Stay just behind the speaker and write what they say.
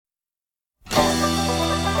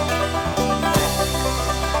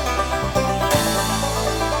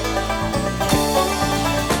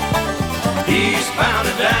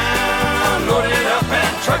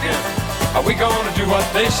Are we gonna do what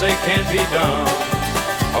they say can't be done?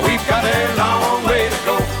 We've got a long way to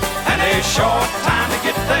go and a short time to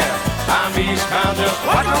get there. I'm eastbound, just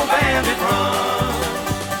watch no bandit run.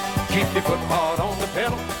 Keep your foot hard on the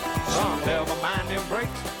pedal, son, never mind them brakes.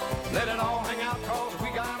 Let it all hang out, cause we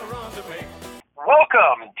got a run to make.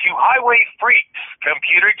 Welcome to HiWay Freeks,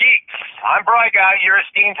 Computer Geeks. I'm BriGuy, your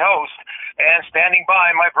esteemed host, and standing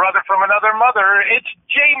by my brother from another mother, it's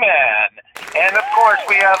J-Man. And of course,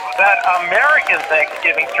 we have that American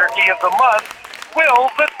Thanksgiving turkey of the month, Will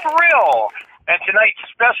the Thrill. And tonight's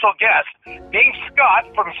special guest, Dave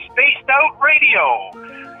Scott from Spaced Out Radio.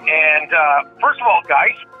 And first of all,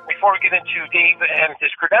 guys, before we get into Dave and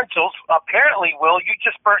his credentials, apparently, Will, you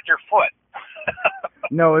just burnt your foot.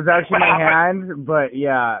 No, it was actually my hand, but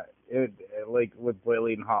yeah, it like with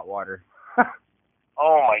boiling hot water.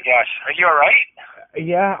 Oh my gosh, are you all right?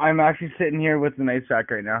 Yeah, I'm actually sitting here with an ice pack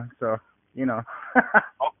right now, so you know.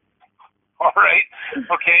 Oh, all right,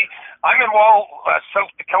 okay. I'm in Wall, South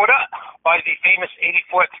Dakota, by the famous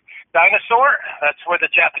 80-foot dinosaur. That's where the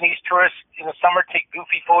Japanese tourists in the summer take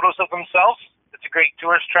goofy photos of themselves. It's a great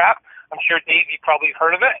tourist trap. I'm sure, Dave, you probably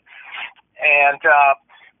heard of it. And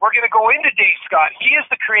we're going to go into Dave Scott. He is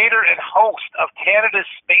the creator and host of Canada's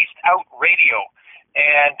Spaced Out Radio.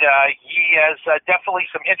 And he has definitely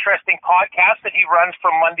some interesting podcasts that he runs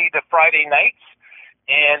from Monday to Friday nights.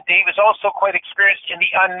 And Dave is also quite experienced in the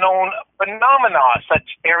unknown phenomena,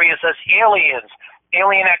 such areas as aliens,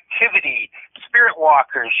 alien activity, spirit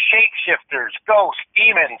walkers, shapeshifters, ghosts,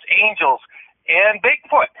 demons, angels, and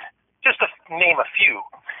Bigfoot, just to name a few.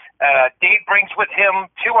 Dave brings with him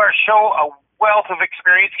to our show a wealth of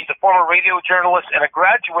experience. He's a former radio journalist and a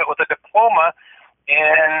graduate with a diploma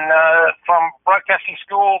from Broadcasting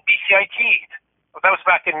School, BCIT. That was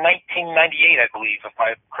back in 1998, I believe, if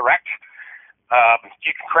I'm correct.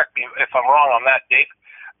 You can correct me if I'm wrong on that, Dave.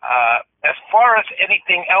 As far as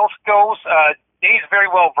anything else goes, Dave's very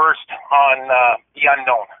well versed on the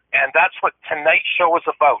unknown, and that's what tonight's show is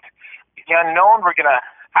about. The unknown, we're going to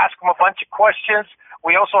ask him a bunch of questions.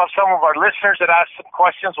 We also have some of our listeners that asked some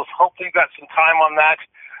questions. We'll hopefully you got some time on that.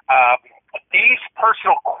 Dave's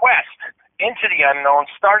personal quest into the unknown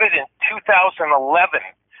started in 2011.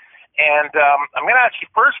 And I'm going to ask you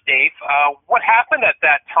first, Dave, what happened at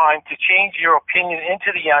that time to change your opinion into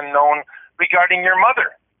the unknown regarding your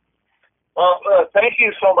mother? Well, thank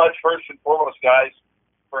you so much, first and foremost, guys,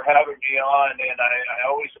 for having me on. And I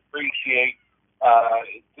always appreciate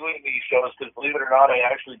doing these shows because, believe it or not, I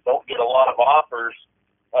actually don't get a lot of offers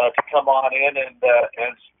to come on in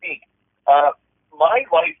and speak. My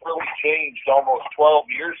life really changed almost 12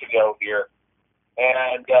 years ago here,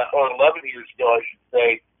 or 11 years ago, I should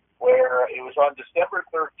say, where it was on December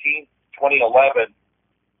 13th, 2011,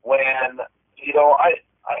 when, you know, I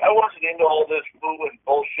wasn't into all this foo and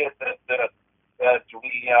bullshit that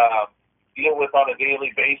we deal with on a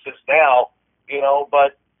daily basis now, you know,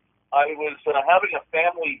 but I was having a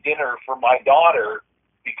family dinner for my daughter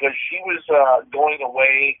because she was going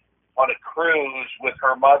away on a cruise with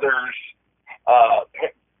her mother's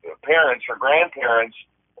parents or grandparents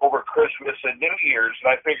over Christmas and New Year's,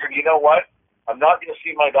 and I figured, you know what? I'm not going to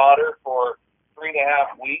see my daughter for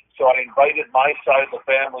 3.5 weeks, so I invited my side of the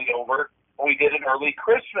family over, and we did an early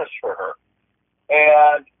Christmas for her.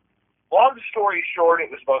 And long story short,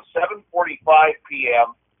 it was about 7:45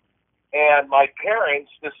 p.m., and my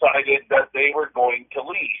parents decided that they were going to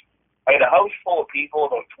leave. I had a house full of people,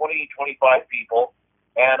 about 20, 25 people,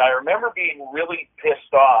 and I remember being really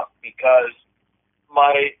pissed off because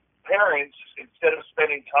my parents, instead of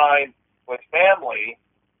spending time with family,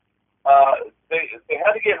 they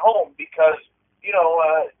had to get home because, you know,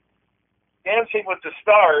 Dancing with the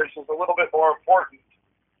Stars is a little bit more important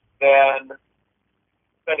than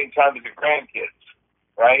spending time with the grandkids,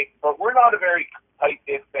 right? But we're not a very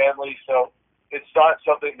tight-knit family, so it's not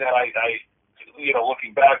something that I you know,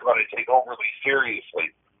 looking back on it, take overly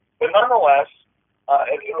seriously. But nonetheless,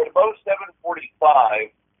 at about 7:45,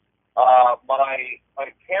 my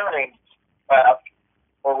parents left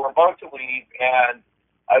or were about to leave, and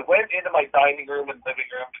I went into my dining room and living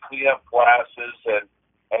room to clean up glasses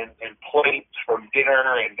and plates from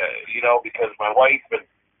dinner, and you know, because my wife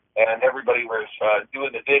and everybody was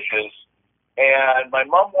doing the dishes. And my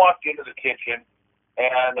mom walked into the kitchen,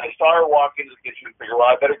 and I saw her walk into the kitchen and figured, well,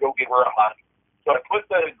 I better go give her a hug. So I put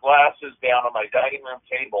the glasses down on my dining room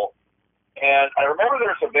table, and I remember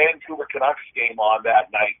there was a Vancouver Canucks game on that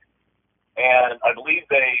night, and I believe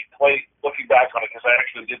they played, looking back on it, because I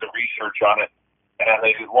actually did the research on it, and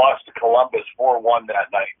they lost to Columbus 4-1 that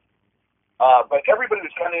night. But everybody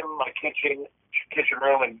was kind of in my kitchen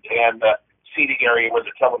room and seating area where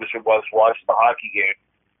the television was watching the hockey game.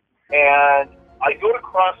 And I go to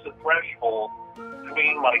cross the threshold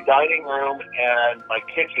between my dining room and my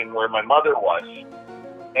kitchen where my mother was.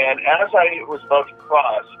 And as I was about to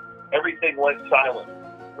cross, everything went silent.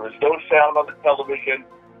 There was no sound on the television,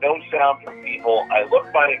 no sound from people. I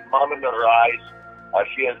looked my mom in her eyes.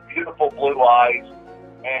 She has beautiful blue eyes,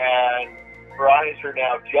 and her eyes are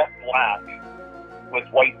now jet black with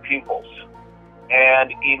white pupils.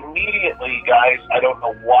 And immediately, guys, I don't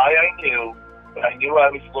know why I knew, but I knew I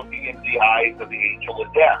was looking into the eyes of the angel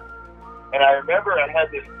of death. And I remember I had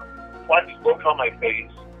this perplexed look on my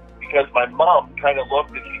face because my mom kind of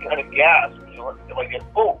looked and she kind of gasped. She looked like,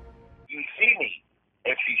 oh, you see me?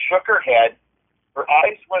 And she shook her head. Her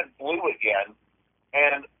eyes went blue again,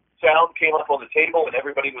 and sound came up on the table, and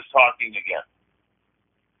everybody was talking again.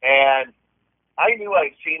 And I knew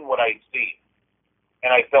I'd seen what I'd seen.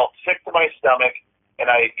 And I felt sick to my stomach, and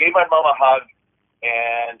I gave my mom a hug,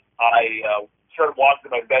 and I started walking to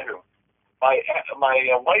my bedroom. My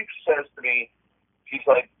wife says to me, she's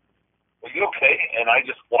like, "Are you okay?" And I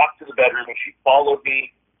just walked to the bedroom, and she followed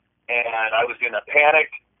me, and I was in a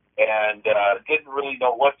panic, and didn't really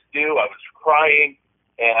know what to do. I was crying,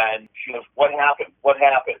 and she goes, "What happened? What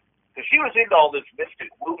happened?" Because she was into all this mystic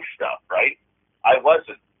woo stuff, right? I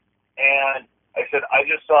wasn't. And I said, "I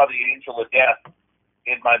just saw the angel of death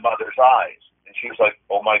in my mother's eyes." And she was like,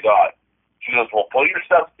 "Oh my God." She goes, "Well, pull your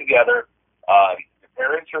stuff together. Your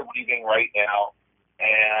parents are leaving right now,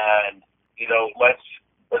 and let's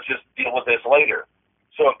just deal with this later."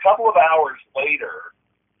 So a couple of hours later,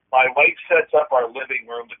 my wife sets up our living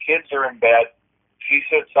room. The kids are in bed. She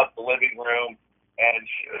sets up the living room, and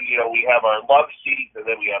we have our love seat, and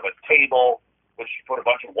then we have a table, which she put a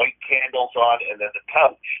bunch of white candles on, and then the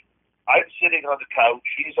couch. I'm sitting on the couch.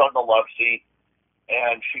 She's on the love seat.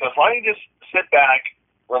 And she goes, "Why don't you just sit back,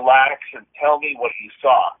 relax, and tell me what you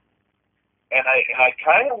saw?" And I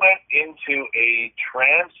kind of went into a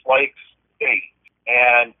trance-like state.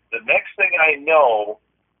 And the next thing I know,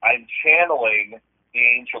 I'm channeling the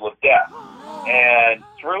angel of death. And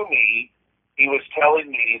through me, he was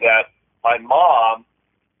telling me that my mom,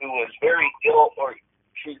 who was very ill, or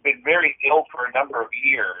she's been very ill for a number of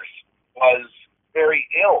years, was very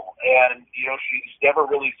ill. And, she's never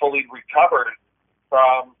really fully recovered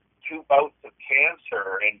from 2 bouts of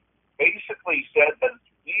cancer, and basically said that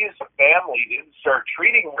we as a family didn't start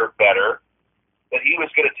treating her better, that he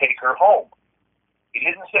was going to take her home. He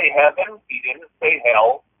didn't say heaven, he didn't say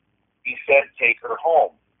hell, he said take her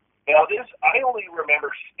home. Now I only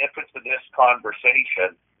remember snippets of this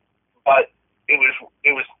conversation, but it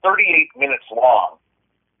was 38 minutes long.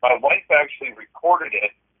 My wife actually recorded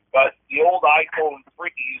it, but the old iPhone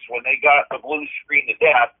 3s, when they got the blue screen of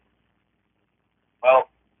death, well,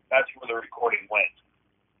 that's where the recording went,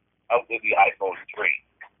 out with the iPhone 3.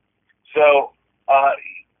 So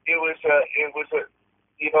it was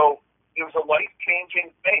a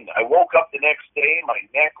life-changing thing. I woke up the next day, my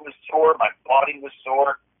neck was sore, my body was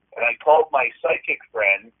sore, and I called my psychic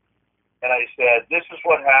friend, and I said, "This is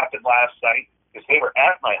what happened last night," because they were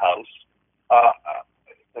at my house.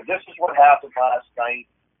 "This is what happened last night.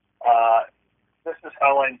 This is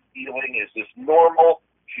how I'm feeling. Is this normal?"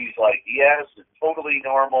 She's like, "Yes, it's totally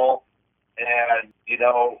normal." And,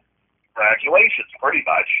 congratulations, pretty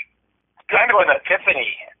much. Kind of an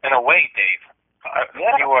epiphany in a way, Dave.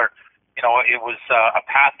 Yeah. You were, it was a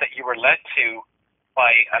path that you were led to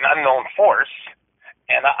by an unknown force.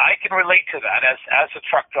 And I can relate to that. As a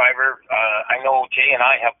truck driver, I know Jay and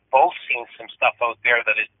I have both seen some stuff out there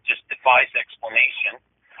that it just defies explanation.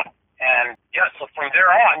 And yeah, so from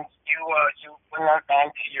there on, you went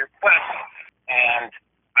on to your quest. And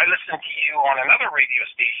I listened to you on another radio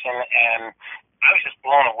station, and I was just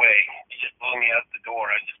blown away. You just blew me out the door.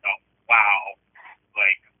 I just thought, wow,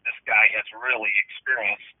 like this guy has really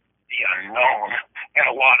experienced the unknown in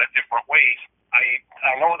a lot of different ways.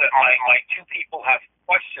 I know that my 2 people have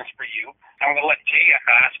questions for you. I'm going to let Jay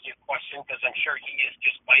ask you a question because I'm sure he is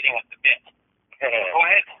just biting at the bit. Go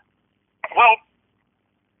ahead. Well,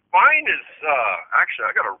 mine is actually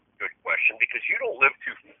I got a good question because you don't live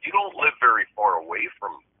very far away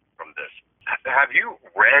from this. Have you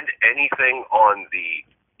read anything on the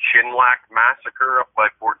Chinlac massacre up by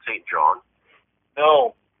Fort St. John?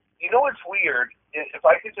 No. It's weird. If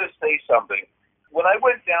I could just say something. When I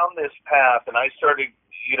went down this path and I started,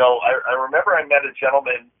 I remember I met a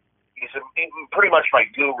gentleman. He's pretty much my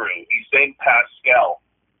guru. He's named Pascal.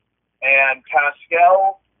 And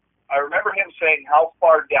Pascal, I remember him saying, "How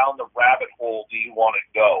far down the rabbit hole do you want to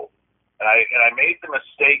go?" And I made the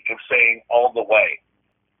mistake of saying all the way.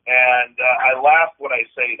 And I laugh when I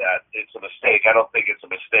say that. It's a mistake. I don't think it's a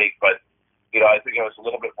mistake, but, I think I was a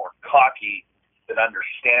little bit more cocky an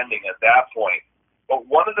understanding at that point. But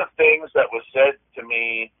one of the things that was said to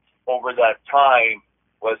me over that time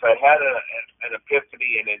was I had an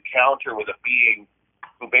epiphany, an encounter with a being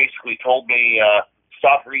who basically told me,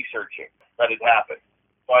 stop researching that had happened.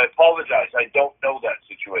 So I apologize. I don't know that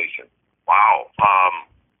situation. Wow.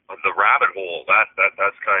 The rabbit hole,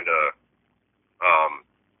 that's kind of,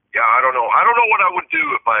 yeah, I don't know. I don't know what I would do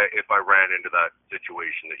if I ran into that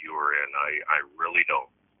situation that you were in. I really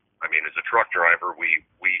don't. I mean, as a truck driver, we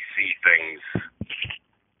see things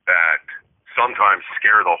that sometimes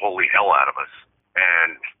scare the holy hell out of us,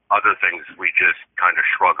 and other things we just kind of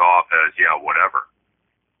shrug off as, yeah, whatever.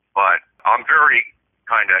 But I'm very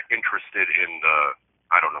kind of interested in the,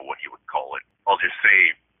 I don't know what you would call it. I'll just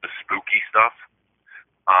say the spooky stuff.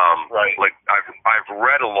 Right. Like I've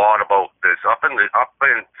read a lot about this up in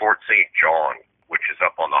Fort St. John, which is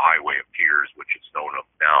up on the Highway of Tears, which is known of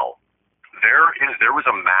now. There was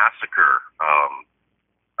a massacre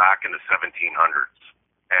back in the 1700s,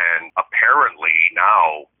 and apparently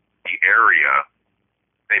now the area,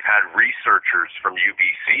 they've had researchers from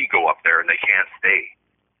UBC go up there and they can't stay.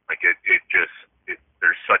 Like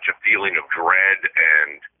there's such a feeling of dread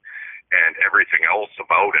and everything else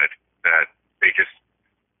about it that they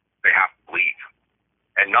have to leave,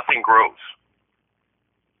 and nothing grows.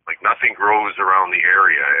 Like nothing grows around the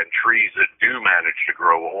area, and trees that do manage to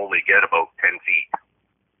grow only get about 10 feet.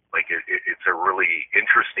 Like it's a really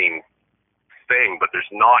interesting thing, but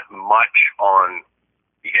there's not much on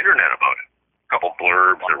the internet about it. A couple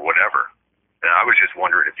blurbs or whatever. And I was just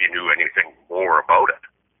wondering if you knew anything more about it.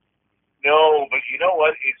 No, but you know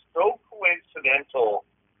what? It's so coincidental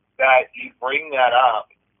that you bring that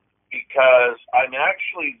up, because I'm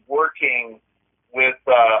actually working with,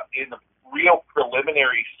 in the real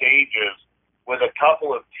preliminary stages, with a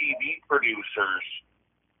couple of TV producers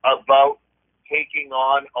about taking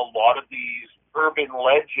on a lot of these urban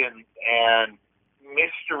legends and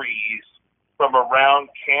mysteries from around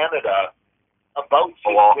Canada about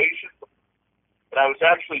situations. And I was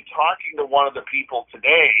actually talking to one of the people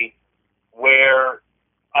today where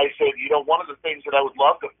I said, one of the things that I would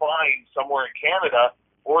love to find somewhere in Canada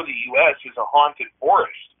or the U.S. is a haunted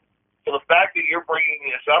forest. So the fact that you're bringing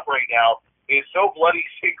this up right now is so bloody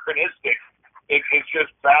synchronistic, it's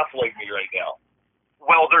just baffling me right now.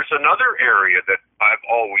 Well, there's another area that I've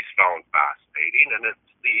always found fascinating, and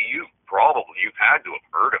you've had to have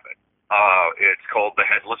heard of it. It's called the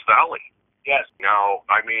Headless Valley. Yes. Now,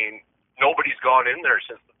 I mean, nobody's gone in there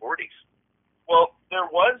since the 40s. Well, there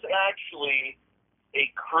was actually a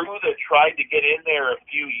crew that tried to get in there a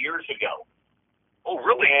few years ago. Oh,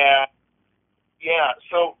 really? And, yeah,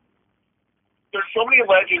 so there's so many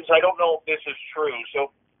legends, I don't know if this is true.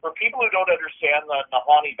 So for people who don't understand the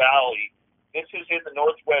Nahanni Valley, this is in the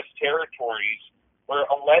Northwest Territories, where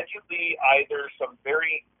allegedly either some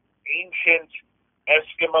very ancient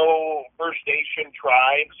Eskimo First Nation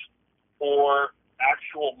tribes or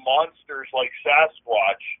actual monsters like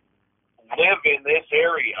Sasquatch live in this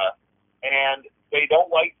area, and they don't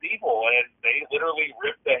like people, and they literally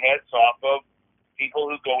rip the heads off of people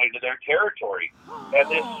who go into their territory. And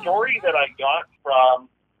this story that I got from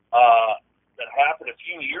that happened a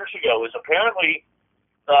few years ago is apparently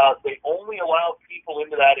they only allow people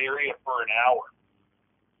into that area for an hour.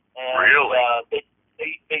 And, really?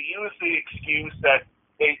 They use the excuse that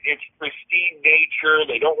it's pristine nature.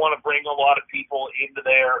 They don't want to bring a lot of people into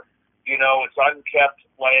there. It's unkept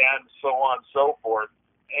land, so on and so forth,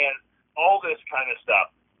 and all this kind of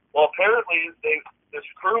stuff. Well, apparently this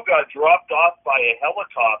crew got dropped off by a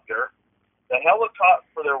helicopter. The helicopter,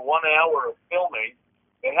 for their 1 hour of filming,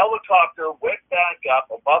 the helicopter went back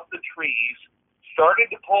up above the trees,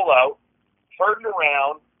 started to pull out, turned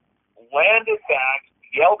around, landed back,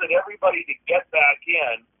 yelled at everybody to get back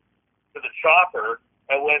in to the chopper.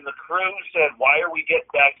 And when the crew said, "Why are we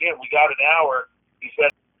getting back in? We got an hour," he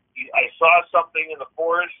said, "I saw something in the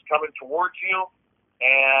forest coming towards you,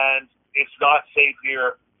 and it's not safe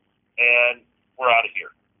here, and we're out of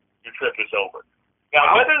here. Your trip is over."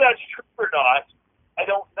 Now, whether that's true or not, I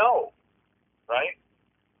don't know, right?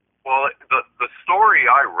 Well, the story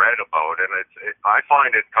I read about, and I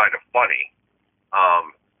find it kind of funny,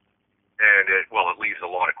 and it leaves a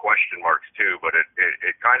lot of question marks too, but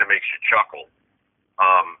it kind of makes you chuckle.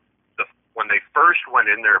 When they first went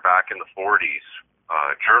in there back in the 40s,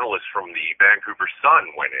 journalists from the Vancouver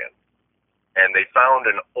Sun went in, and they found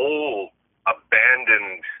an old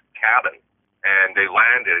abandoned cabin, and they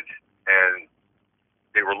landed, and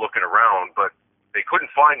they were looking around, but they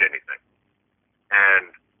couldn't find anything.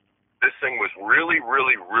 And this thing was really,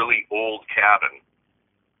 really, really old cabin,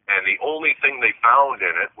 and the only thing they found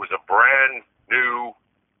in it was a brand new,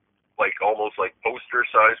 like almost like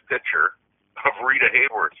poster-sized picture of Rita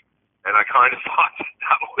Hayworth. And I kind of thought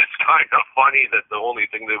that was kind of funny that the only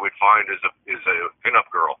thing they would find is a pinup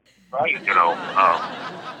girl, Right. you know.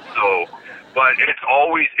 But it's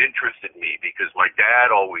always interested me because my dad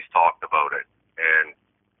always talked about it, and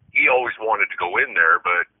he always wanted to go in there.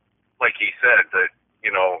 But like he said, that you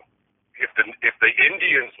know, if the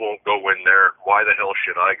Indians won't go in there, why the hell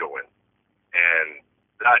should I go in? And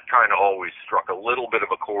that kind of always struck a little bit of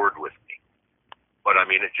a chord with me. But I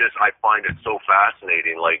mean, I find it so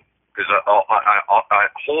fascinating, like. Because a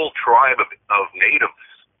whole tribe of natives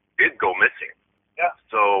did go missing. Yeah.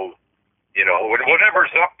 So, you know,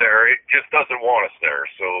 whatever's up there, it just doesn't want us there,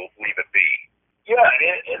 so leave it be. Yeah,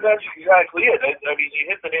 and that's exactly it. I mean, you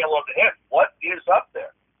hit the nail on the head. What is up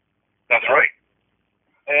there? That's right.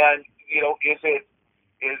 And, you know, is it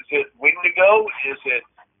Wendigo? Is it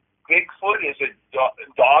Bigfoot? Is it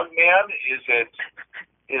Dogman? Is it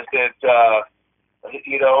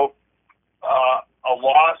a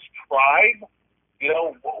lost tribe? You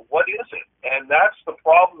know, what is it? And that's the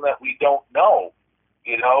problem, that we don't know.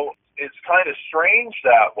 You know, it's kind of strange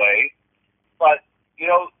that way. But, you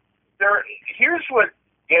know, here's what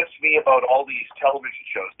gets me about all these television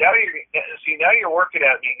shows. Now you're working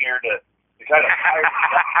at me here to kind of hire me.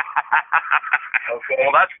 Okay.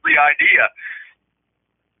 Well, that's the idea.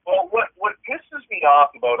 Well, what pisses me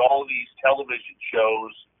off about all these television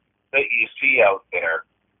shows that you see out there,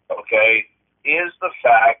 okay, is the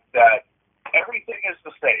fact that everything is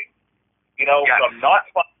the same. You know, yes. From not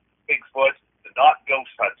Bigfoot to not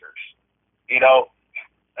ghost hunters. You know,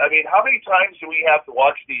 I mean, how many times do we have to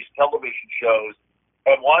watch these television shows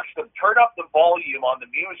and watch them turn up the volume on the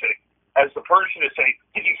music as the person is saying,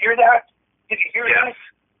 "Did you hear that? Did you hear yes. that?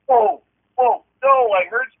 Whoa, no, I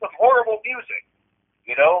heard some horrible music."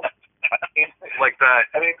 You know? Like that.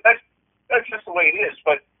 I mean, that's just the way it is.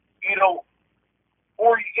 But, you know,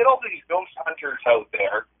 or you get all these ghost hunters out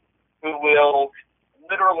there who will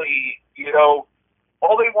literally, you know,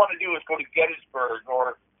 all they want to do is go to Gettysburg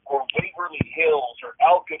or Waverly Hills or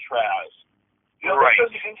Alcatraz. You know, right.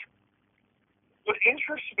 What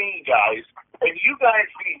interests me, guys, and you guys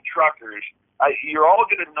being truckers, you're all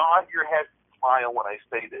going to nod your head and smile when I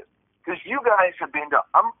say this, because you guys have been to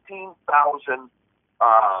umpteen thousand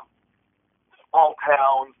small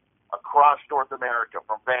towns across North America,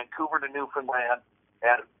 from Vancouver to Newfoundland,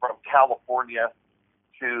 and from California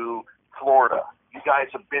to Florida. You guys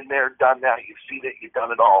have been there, done that. You've seen it. You've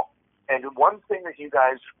done it all. And one thing that you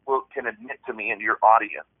guys can admit to me and your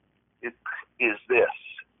audience is this.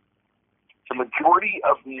 The majority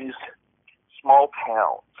of these small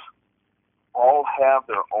towns all have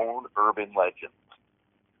their own urban legends.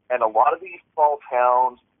 And a lot of these small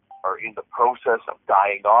towns are in the process of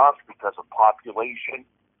dying off because of population.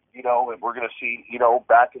 You know, and we're going to see, you know,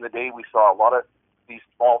 back in the day, we saw a lot of these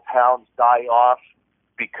small towns die off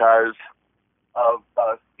because of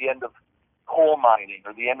the end of coal mining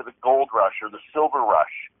or the end of the gold rush or the silver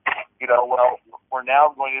rush. You know, well, we're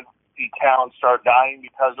now going to see towns start dying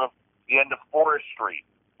because of the end of forestry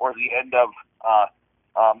or the end of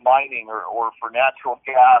mining or for natural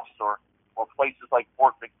gas or places like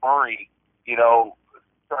Fort McMurray, you know,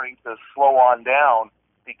 starting to slow on down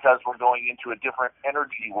because we're going into a different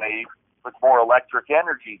energy wave with more electric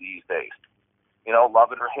energy these days. You know,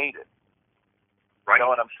 love it or hate it. Right. You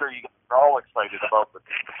know, and I'm sure you guys are all excited about the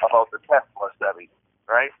Tesla study,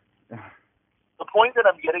 right? The point that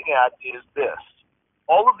I'm getting at is this.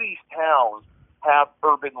 All of these towns have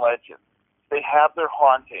urban legends. They have their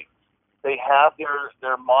hauntings. They have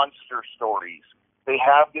their monster stories. They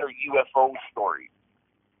have their UFO stories.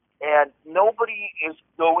 And nobody is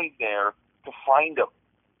going there to find them.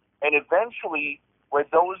 And eventually, when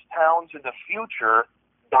those towns in the future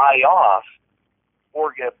die off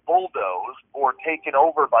or get bulldozed or taken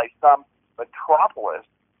over by some metropolis,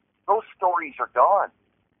 those stories are gone.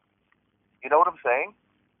 You know what I'm saying?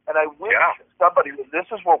 And I wish somebody, this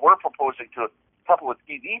is what we're proposing to a couple of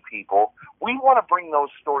TV people, we want to bring those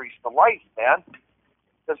stories to life, man.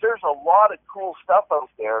 Because there's a lot of cool stuff out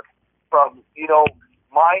there, from, you know,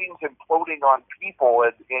 mines imploding on people,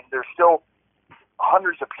 and there's still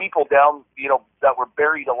hundreds of people down, you know, that were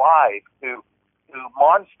buried alive, to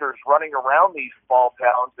monsters running around these small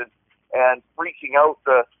towns and freaking out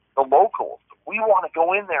the locals. We want to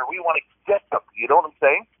go in there. We want to get them. You know what I'm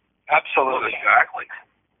saying? Absolutely. Exactly.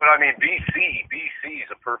 But I mean, BC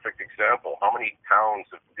is a perfect example. How many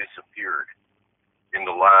towns have disappeared in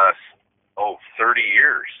the last 30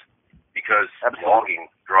 years because logging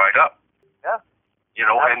dried up? Yeah. You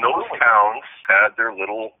know, and those towns had their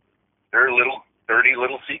dirty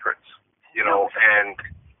little secrets. You know, and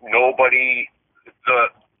nobody,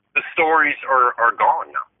 the stories are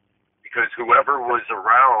gone now because whoever was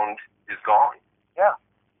around is gone. Yeah.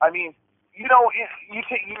 I mean, you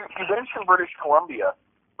mentioned British Columbia,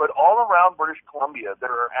 but all around British Columbia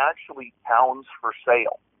there are actually towns for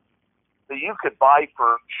sale that you could buy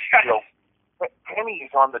for pennies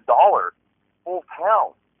on the dollar, full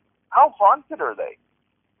town. How haunted are they?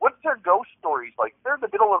 What's their ghost stories like? They're in the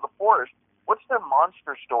middle of the forest. What's their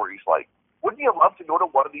monster stories like? Wouldn't you love to go to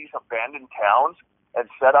one of these abandoned towns and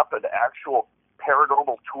set up an actual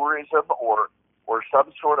paranormal tourism or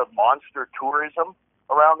some sort of monster tourism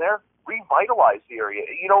around there? Revitalize the area.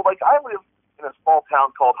 I live in a small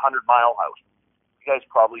town called 100 Mile House. You guys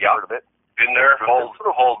probably heard of it. Been there.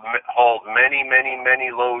 Hauled many, many, many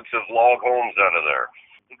loads of log homes out of there.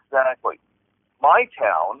 Exactly. My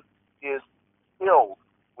town is filled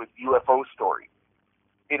with UFO stories.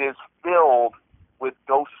 It is filled with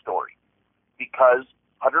ghost stories because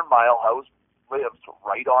 100 Mile House lives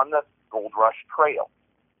right on the Gold Rush Trail.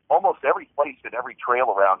 Almost every place and every trail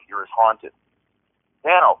around here is haunted.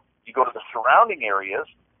 Now, you go to the surrounding areas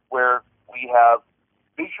where we have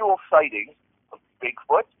visual sightings of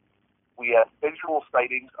Bigfoot, we have visual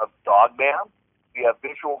sightings of Dogman, we have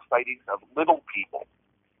visual sightings of little people.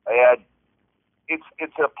 And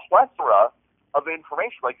it's a plethora of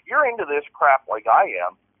information. Like, if you're into this crap like I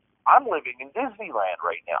am, I'm living in Disneyland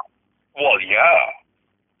right now. Well, yeah.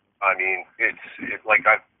 I mean,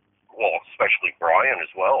 especially Brian as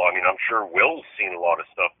well. I mean, I'm sure Will's seen a lot of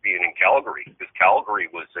stuff being in Calgary because Calgary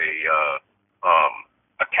was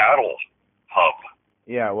a cattle hub.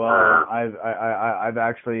 Yeah, well, I've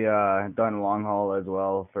actually done long haul as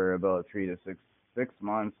well for about 3 to 6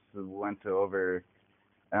 months. Went to over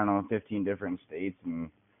 15 different states,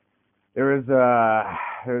 and there was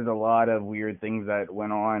a lot of weird things that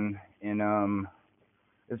went on in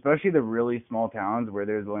especially the really small towns where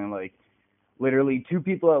there's only literally 2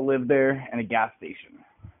 people that live there and a gas station.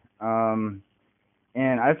 And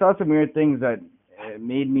I saw some weird things that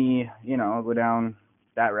made me, go down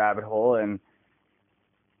that rabbit hole. And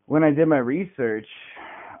when I did my research,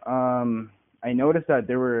 I noticed that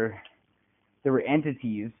there were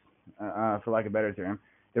entities, for lack of a better term,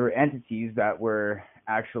 there were entities that were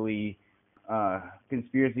actually,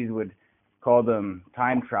 conspiracies would call them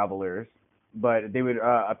time travelers, but they would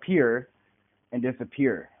appear and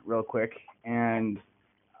disappear real quick. And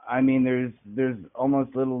I mean, there's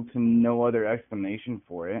almost little to no other explanation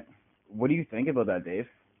for it. What do you think about that, Dave?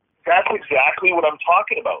 That's exactly what I'm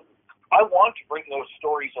talking about. I want to bring those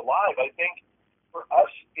stories alive. I think for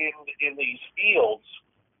us in these fields,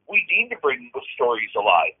 we need to bring those stories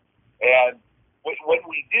alive. And when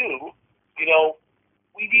we do,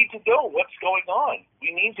 we need to know what's going on.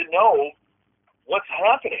 We need to know what's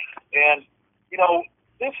happening. And,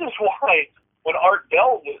 this is why when Art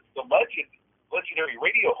Bell, the legendary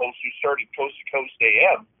radio host who started Coast to Coast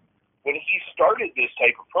AM, when he started this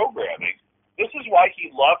type of programming, this is why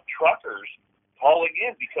he loved truckers calling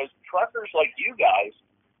in, because truckers like you guys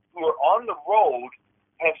who are on the road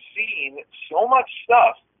have seen so much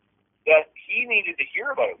stuff that he needed to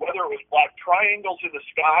hear about it, whether it was black triangles in the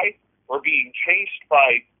sky or being chased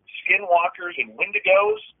by skinwalkers and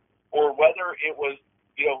wendigos, or whether it was,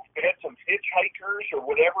 phantom hitchhikers or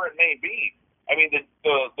whatever it may be. I mean,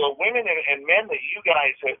 the women and men that you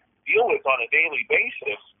guys deal with on a daily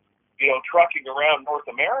basis, trucking around North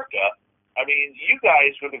America, I mean, you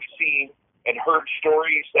guys would have seen and heard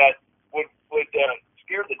stories that would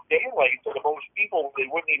scare the daylights out of most people. They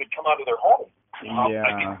wouldn't even come out of their home. Yeah.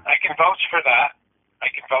 I can vouch for that.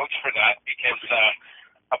 Because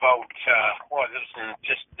this was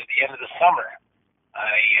just at the end of the summer.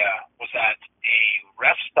 I was at a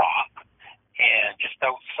rest stop and just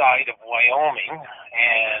outside of Wyoming,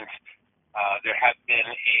 and there had been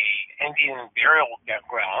a Indian burial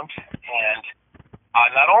ground, and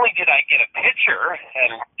not only did I get a picture,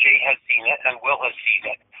 and Jay has seen it and Will has seen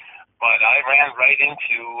it, but I ran right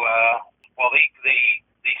into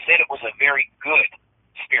they said it was a very good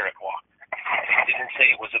spirit walk. They didn't say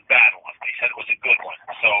it was a bad one. They said it was a good one.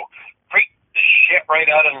 So freaked the shit right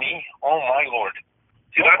out of me. Oh my Lord.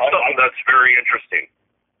 See, that's something that's very interesting.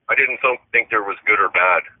 I didn't think there was good or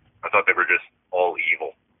bad. I thought they were just all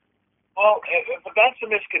evil. Well, but that's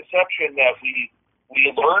a misconception that we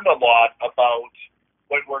learn a lot about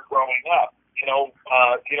when we're growing up.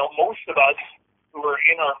 Most of us who are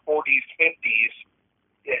in our 40s, 50s,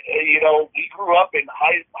 we grew up in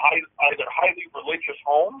either highly religious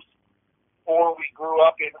homes, or we grew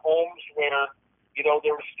up in homes where,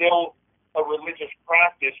 there was still a religious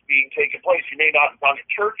practice being taken place. You may not have gone to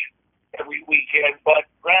church every weekend, but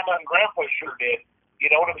Grandma and Grandpa sure did. You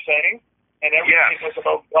know what I'm saying? And everything was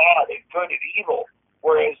about God and good and evil.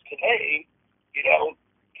 Whereas today, you know,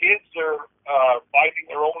 kids are finding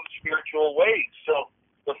their own spiritual ways. So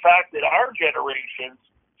the fact that our generations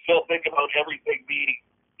still think about everything being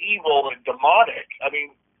evil and demonic, I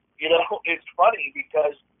mean, you know, it's funny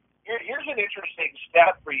because here's an interesting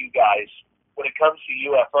stat for you guys when it comes to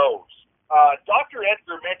UFOs. Dr.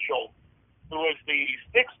 Edgar Mitchell, who was the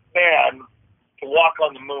sixth man to walk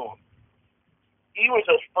on the moon, he was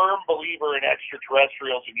a firm believer in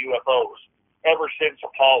extraterrestrials and UFOs ever since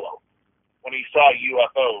Apollo, when he saw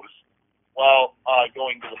UFOs while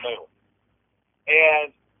going to the moon.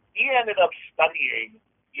 And he ended up studying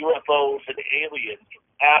UFOs and aliens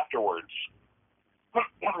afterwards.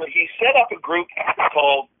 He set up a group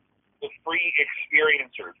called the Free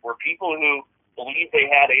Experiencers, where people who believe they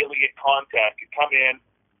had alien contact could come in,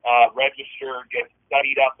 register, get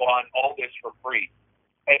studied up on all this for free.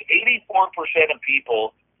 And 84% of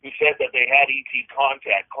people who said that they had ET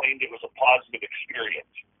contact claimed it was a positive experience.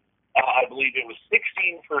 I believe it was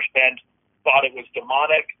 16% thought it was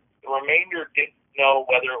demonic. The remainder didn't know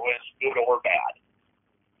whether it was good or bad.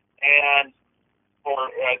 Or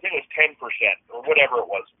I think it was 10% or whatever it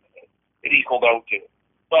was it equaled out to.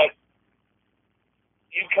 But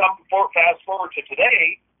you fast forward to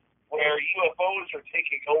today, where UFOs are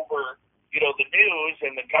taking over, you know, the news,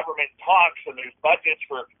 and the government talks, and there's budgets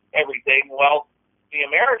for everything. Well, the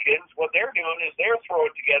Americans, what they're doing is they're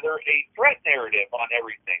throwing together a threat narrative on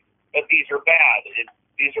everything. That these are bad, and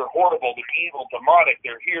these are horrible, they're evil, demonic,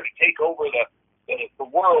 they're here to take over the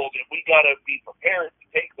world, and we got to be prepared to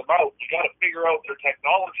take them out. We got to figure out their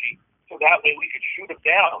technology so that way we can shoot them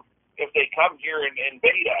down if they come here and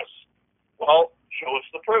invade us. Well, show us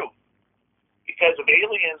the proof. Because if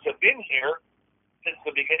aliens have been here since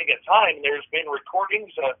the beginning of time, there's been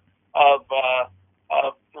recordings of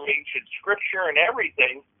through ancient scripture and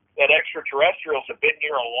everything that extraterrestrials have been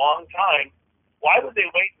here a long time. Why would they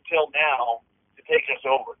wait until now to take us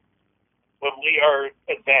over when we are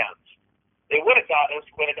advanced? They would have got us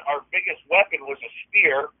when our biggest weapon was a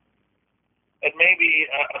spear and maybe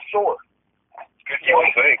a sword. Good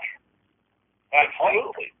point.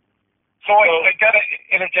 Absolutely. So I got to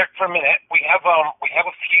interject for a minute. We have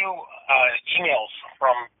a few emails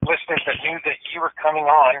from listeners that knew that you were coming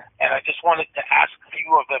on, and I just wanted to ask a few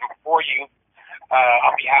of them for you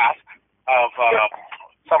on behalf of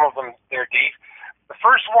some of them there, Dave. The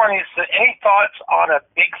first one is, any thoughts on a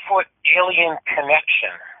Bigfoot alien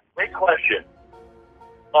connection? Great question.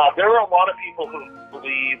 There are a lot of people who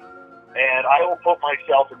believe, and I will put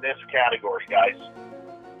myself in this category, guys.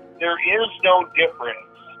 There is no difference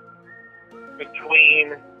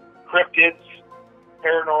between cryptids,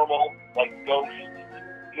 paranormal, like ghosts,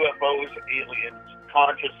 UFOs, aliens,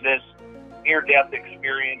 consciousness, near-death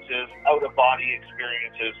experiences, out-of-body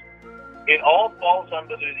experiences. It all falls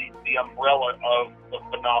under the umbrella of the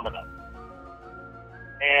phenomena.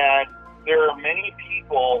 And there are many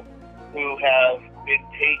people who have been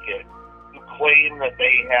taken who claim that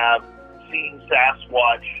they have seen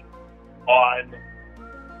Sasquatch on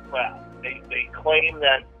craft. They claim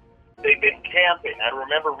that they've been camping. I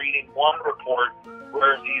remember reading one report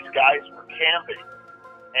where these guys were camping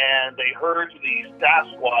and they heard the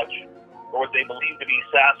Sasquatch, or what they believed to be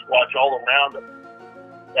Sasquatch, all around them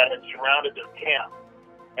that had surrounded their camp.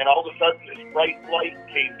 And all of a sudden this bright light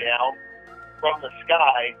came down from the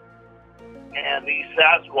sky, and these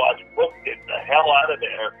Sasquatch booked it the hell out of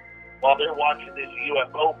there while they're watching this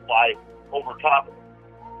UFO fly over top of them.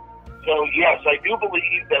 So yes, I do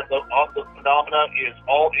believe that the phenomena is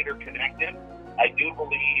all interconnected. I do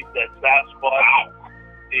believe that Sasquatch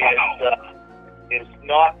is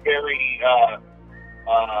not very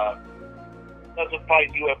doesn't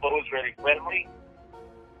find UFOs very friendly.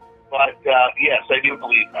 But yes, I do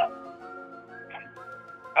believe that.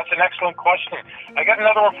 That's an excellent question. I got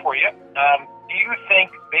another one for you. Do you think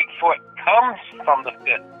Bigfoot comes from the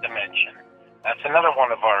fifth dimension? That's another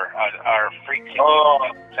one of our freaks.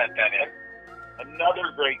 Sent that in.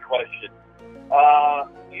 Another great question.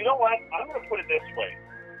 You know what? I'm going to put it this way.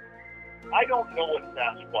 I don't know what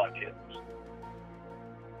Sasquatch is.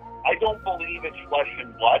 I don't believe it's flesh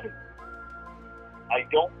and blood. I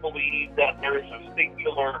don't believe that there is a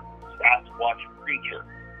singular Sasquatch creature.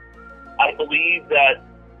 I believe that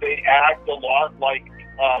they act a lot like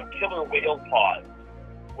killer whale pods,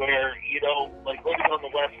 where, you know, like living on the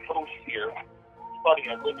West Coast here. It's funny,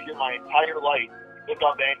 I've lived here my entire life. Lived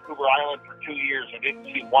on Vancouver Island for 2 years and didn't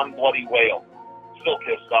see one bloody whale. Still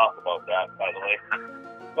pissed off about that, by the way.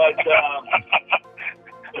 But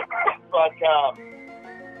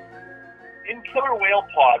in killer whale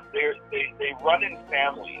pods, they run in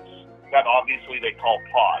families that obviously they call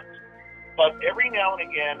pods. But every now and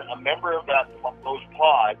again, a member of those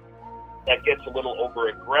pods that gets a little over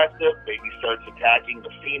aggressive, maybe starts attacking the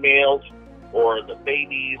females or the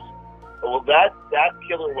babies, well, that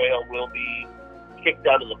killer whale will be kicked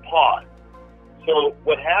out of the pod. So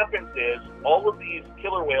what happens is all of these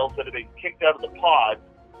killer whales that have been kicked out of the pod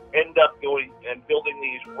end up going and building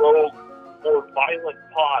these rogue, more violent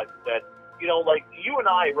pods that, you know, like you and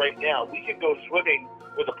I right now, we can go swimming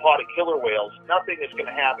with a pod of killer whales. Nothing is going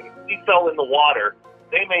to happen. If we fell in the water,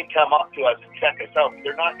 they may come up to us and check us out, but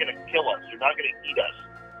they're not going to kill us. They're not going to eat us.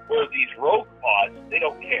 Whereas these rogue pods, they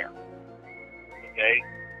don't care. Okay?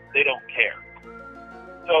 They don't care.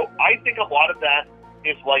 So I think a lot of that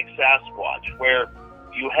is like Sasquatch, where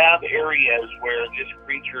you have areas where this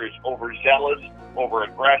creature is overzealous,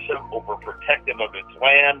 over-aggressive, over-protective of its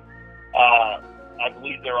land. I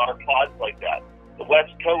believe there are pods like that. The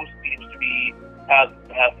West Coast seems to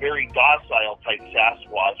have very docile type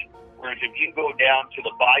Sasquatch, whereas if you go down to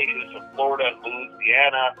the bayous of Florida,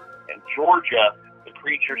 Louisiana, and Georgia, the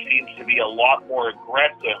creature seems to be a lot more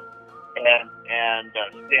aggressive and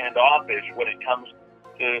standoffish when it comes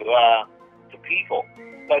to people.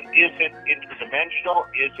 But is it interdimensional?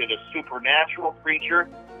 Is it a supernatural creature?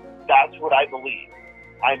 That's what I believe.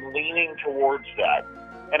 I'm leaning towards that.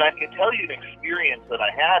 And I can tell you an experience that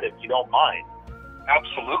I had, if you don't mind.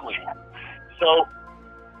 Absolutely. So,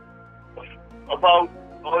 about,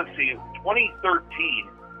 2013,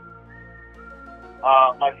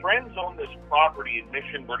 my friends own this property in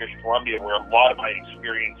Mission, British Columbia, where a lot of my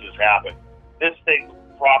experiences happened. This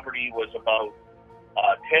property was about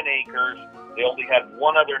 10 acres. They only had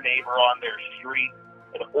one other neighbor on their street,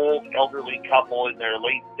 an old elderly couple in their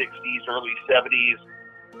late 60s, early 70s,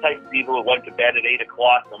 type of people who went to bed at 8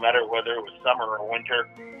 o'clock, no matter whether it was summer or winter.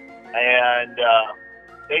 And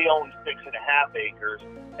they owned 6.5 acres,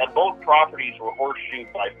 and both properties were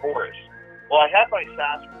horseshoed by forests. Well, I had my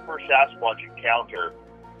first Sasquatch encounter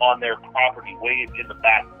on their property, way in the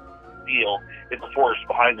back field, in the forest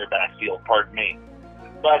behind their back field, pardon me.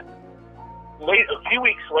 But a few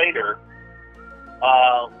weeks later,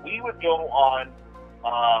 we would go on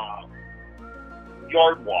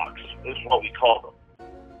yard walks, is what we call them,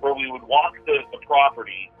 where we would walk the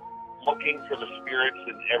property looking for the spirits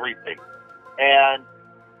and everything. And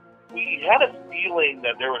we had a feeling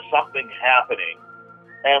that there was something happening.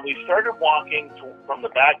 And we started walking from the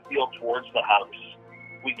backfield towards the house.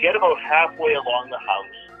 We get about halfway along the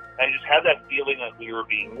house, and I just had that feeling that we were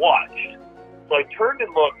being watched. So I turned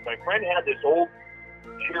and looked. My friend had this old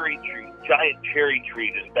cherry tree, giant cherry tree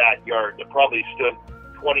in his backyard that probably stood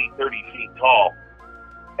 20, 30 feet tall.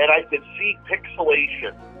 And I could see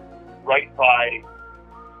pixelation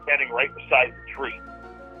standing right beside the tree.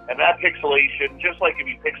 And that pixelation, just like if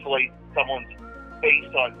you pixelate someone's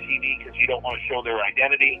face on TV because you don't want to show their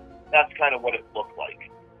identity, that's kind of what it looked like.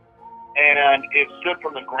 And it stood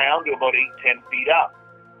from the ground to about 8-10 feet up.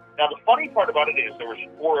 Now, the funny part about it is there was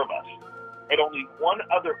 4 of us, and only one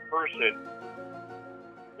other person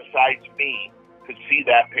besides me could see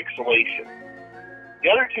that pixelation. The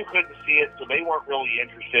other 2 couldn't see it, so they weren't really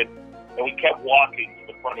interested, and we kept walking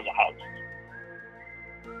to the front of the house.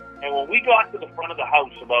 And when we got to the front of the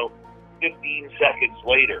house about 15 seconds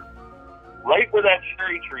later, right where that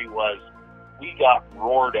cherry tree was, we got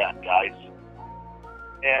roared at, guys.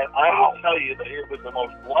 And I will tell you that it was the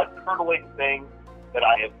most blood-curdling thing that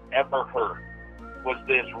I have ever heard, was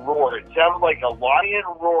this roar. It sounded like a lion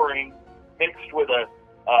roaring mixed with a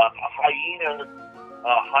hyena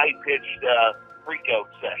high-pitched freak-out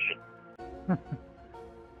session.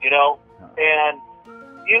 You know? And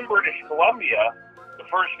in British Columbia, the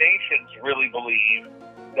First Nations really believe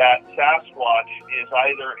that Sasquatch is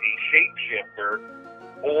either a shapeshifter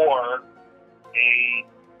or a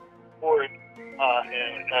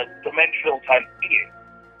dimensional type being.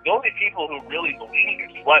 The only people who really believe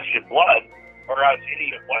it's flesh and blood are us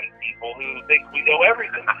idiot white people who think we know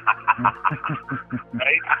everything.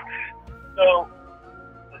 Right? So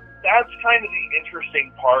that's kind of the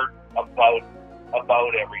interesting part about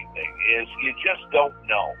everything, is you just don't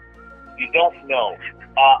know. You don't know.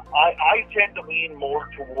 I tend to lean more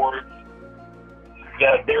towards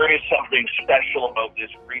that there is something special about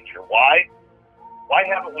this creature. Why? Why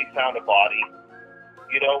haven't we found a body?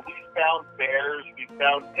 You know, we've found bears, we've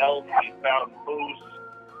found elk, we've found moose,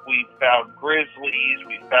 we've found grizzlies,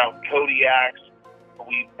 we've found Kodiaks,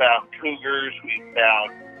 we've found cougars, we've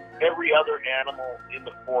found every other animal in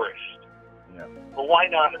the forest. Yeah. But why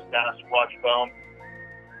not a Sasquatch bone?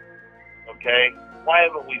 Okay? Why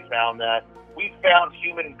haven't we found that? We've found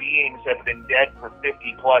human beings that have been dead for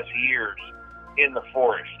 50 plus years in the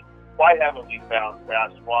forest. Why haven't we found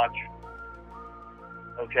Sasquatch?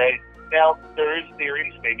 Okay? Now, there is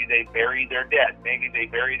theories. Maybe they bury their dead. Maybe they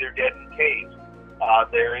bury their dead in caves.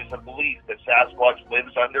 There is a belief that Sasquatch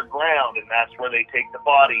lives underground, and that's where they take the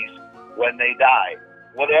bodies when they die.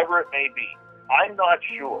 Whatever it may be, I'm not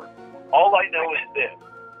sure. All I know is this: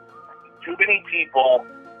 too many people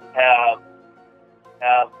have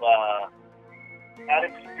had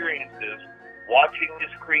experiences watching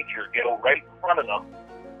this creature go right in front of them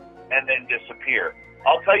and then disappear.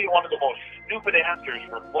 I'll tell you one of the most stupid answers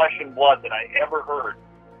for flesh and blood that I ever heard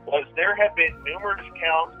was there have been numerous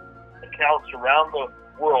accounts around the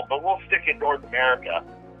world, but we'll stick in North America,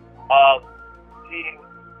 of seeing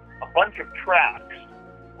a bunch of tracks,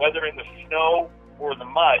 whether in the snow or the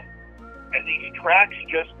mud, and these tracks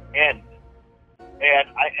just end. And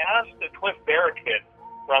I asked the Cliff Barrakin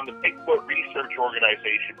from the Bigfoot Research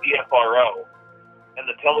Organization, BFRO, and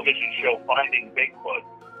the television show Finding Bigfoot,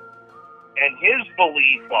 and his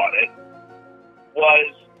belief on it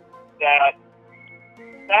was that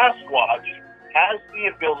Sasquatch has the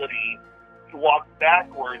ability to walk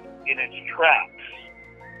backwards in its tracks.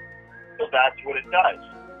 So that's what it does.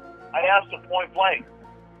 I asked him point blank.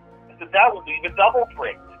 I said, that would leave a double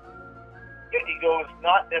print. And he goes,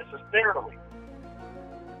 not necessarily.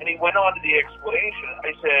 And he went on to the explanation.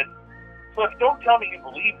 I said, Cliff, don't tell me you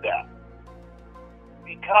believe that.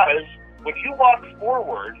 Because when you walk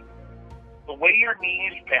forward, the way your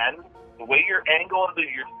knees bend, the way your angle of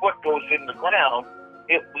your foot goes in the ground,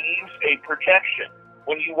 it leaves a projection.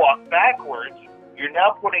 When you walk backwards, you're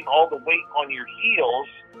now putting all the weight on your heels,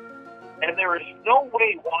 and there is no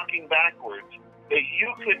way walking backwards that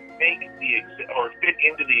you could make or fit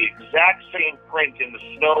into the exact same print in the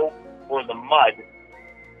snow or the mud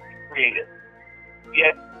created.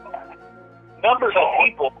 Yet, numbers of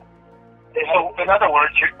people. So, in other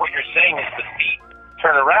words, what you're saying is the feet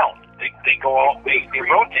turn around. They go out. They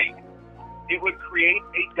rotate. It would create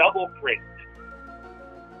a double print.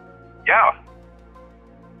 Yeah.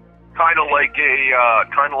 Kind of like an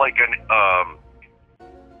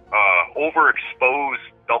overexposed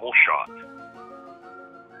double shot.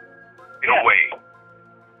 In a way.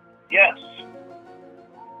 Yes.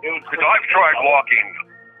 Because I've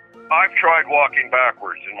tried walking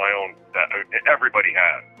backwards in my own. Everybody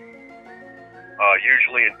has.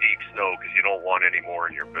 Usually in deep snow because you don't want any more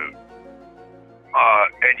in your boot.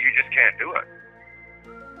 And you just can't do it.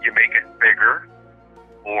 You make it bigger,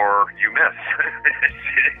 or you miss.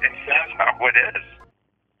 That's how it is.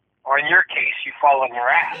 Or in your case, you fall on your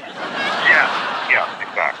ass. Yeah,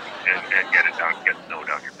 exactly. And get snow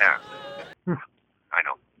down your pants. I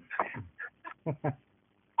know.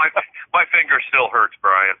 My finger still hurts,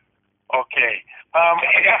 Brian. Okay.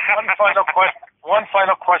 One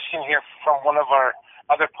final question here from one of our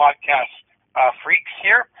other podcast freaks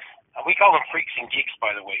here. We call them freaks and geeks,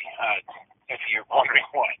 by the way, if you're wondering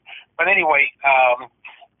why. But anyway,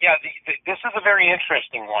 this is a very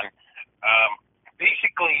interesting one.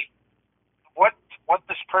 Basically, what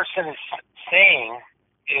this person is saying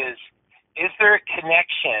is there a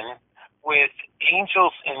connection with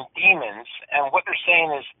angels and demons? And what they're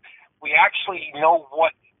saying is we actually know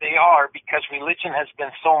what they are because religion has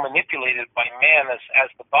been so manipulated by man as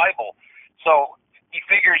the Bible. So he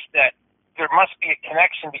figures that there must be a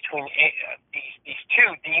connection between these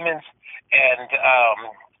two, demons and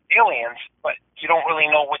aliens, but you don't really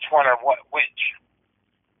know which one or which.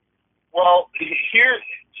 Well, here,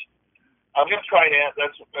 I'm going to try to answer.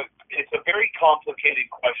 It's a very complicated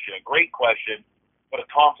question, a great question, but a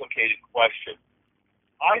complicated question.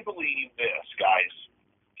 I believe this, guys.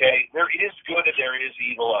 Okay, there is good and there is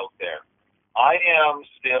evil out there. I am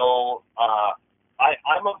still,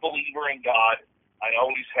 I'm a believer in God. I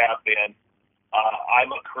always have been.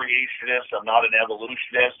 I'm a creationist. I'm not an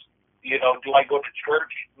evolutionist. You know, do I go to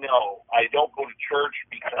church? No, I don't go to church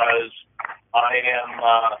because I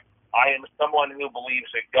am someone who believes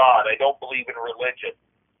in God. I don't believe in religion.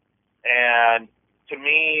 And to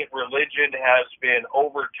me, religion has been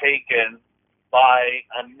overtaken by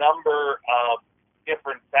a number of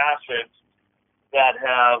different facets that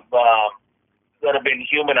have been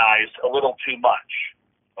humanized a little too much.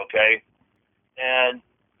 Okay, and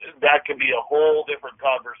that could be a whole different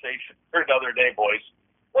conversation for another day, boys.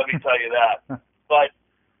 Let me tell you that. But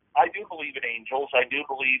I do believe in angels. I do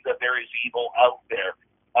believe that there is evil out there.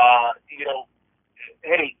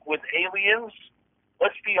 Hey, with aliens,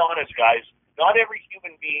 let's be honest, guys. Not every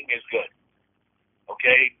human being is good.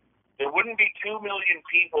 Okay? There wouldn't be 2 million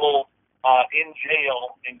people in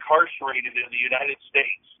jail, incarcerated in the United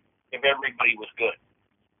States if everybody was good.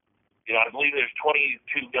 You know, I believe there's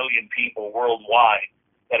 22 million people worldwide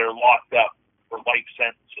that are locked up for life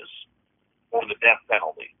sentences or the death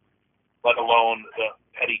penalty. let alone the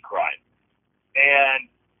petty crime. And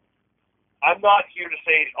I'm not here to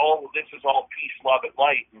say, oh, this is all peace, love, and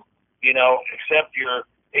light, accept your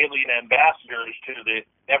alien ambassadors to the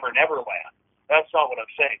Never Never Land. That's not what I'm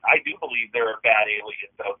saying. I do believe there are bad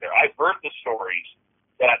aliens out there. I've heard the stories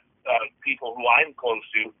that people who I'm close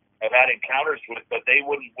to have had encounters with, but they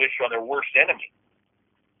wouldn't wish on their worst enemy,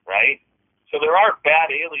 right? So there are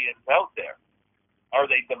bad aliens out there. Are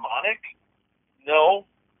they demonic? No.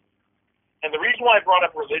 And the reason why I brought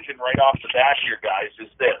up religion right off the bat here, guys,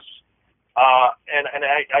 is this. And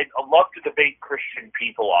I love to debate Christian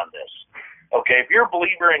people on this. Okay, if you're a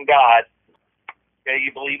believer in God, okay,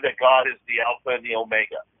 you believe that God is the Alpha and the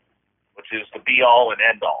Omega, which is the be-all and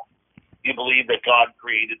end-all. You believe that God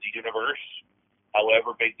created the universe,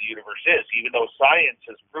 however big the universe is, even though science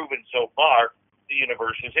has proven so far the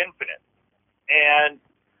universe is infinite. And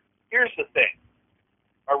here's the thing.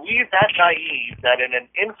 Are we that naive that in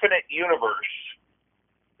an infinite universe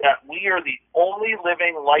that we are the only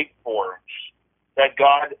living life forms that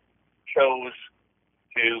God chose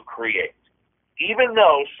to create? Even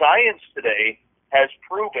though science today has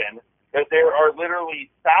proven that there are literally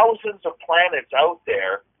thousands of planets out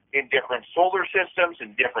there in different solar systems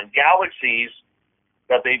and different galaxies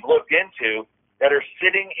that they've looked into that are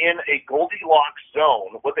sitting in a Goldilocks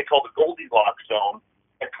zone, what they call the Goldilocks zone,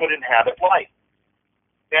 that could inhabit life.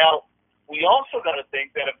 Now, we also got to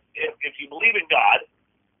think that if you believe in God,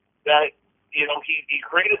 that he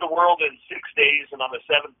created the world in 6 days, and on the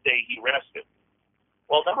seventh day he rested.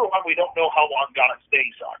 Well, number one, we don't know how long God's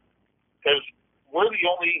days are, because we're the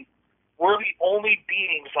only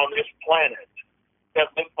beings on this planet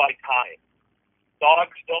that live by time.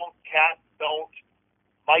 Dogs don't, cats don't,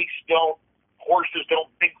 mice don't, horses don't,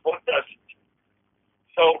 Bigfoot doesn't.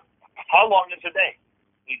 So how long is a day?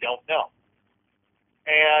 We don't know.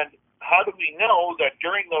 And how do we know that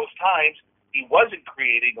during those times he wasn't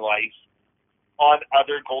creating life on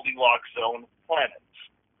other Goldilocks zone planets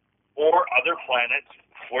or other planets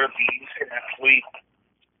where beings can actually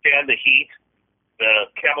stand the heat, the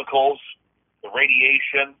chemicals, the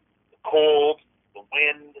radiation, the cold, the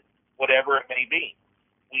wind, whatever it may be?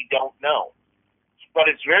 We don't know. But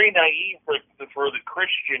it's very naive for the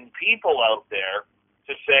Christian people out there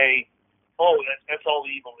to say, oh, that's all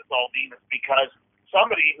evil, it's all demons, because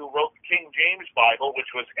somebody who wrote the King James Bible,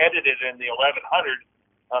 which was edited in the 11th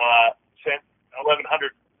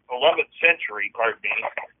century,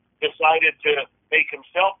 decided to make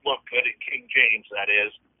himself look good in King James, that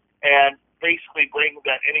is, and basically bring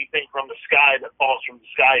that anything from the sky that falls from the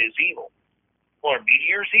sky is evil. Well, are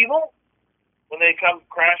meteors evil when they come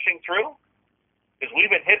crashing through? Because we've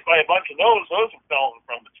been hit by a bunch of those have fallen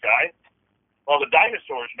from the sky. Well, the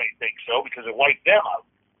dinosaurs may think so because it wiped them out.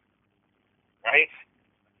 Right?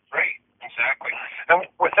 Right, exactly. And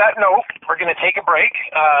with that note, we're going to take a break.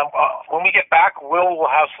 When we get back, we'll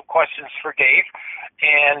have some questions for Dave,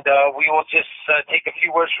 and we will just take a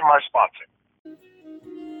few words from our sponsor.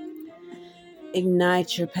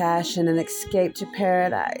 Ignite your passion and escape to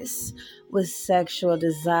paradise with Sexual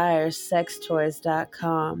Desire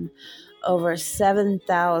Sextoys.com. Over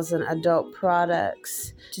 7,000 adult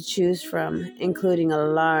products to choose from, including a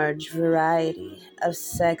large variety of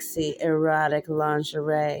sexy, erotic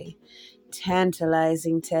lingerie,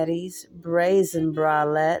 tantalizing teddies, brazen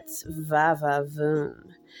bralettes,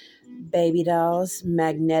 va-va-voom, baby dolls,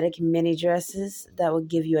 magnetic mini dresses that will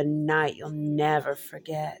give you a night you'll never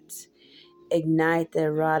forget. Ignite the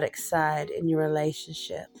erotic side in your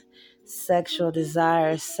relationship. Sexual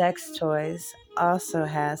Desire Sex Toys also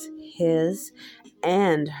has his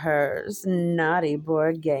and hers naughty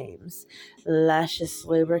board games, luscious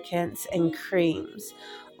lubricants and creams,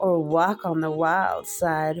 or walk on the wild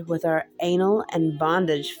side with our anal and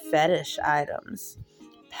bondage fetish items.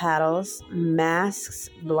 Paddles, masks,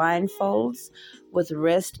 blindfolds with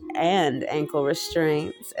wrist and ankle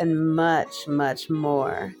restraints, and much, much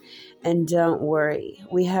more. And don't worry,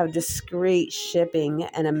 we have discreet shipping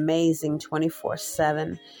and amazing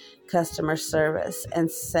 24/7 customer service and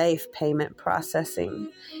safe payment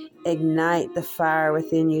processing. Ignite the fire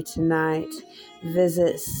within you tonight.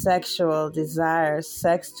 Visit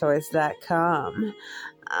sexualdesiresextoys.com.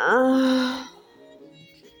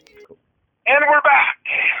 And we're back.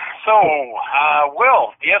 So,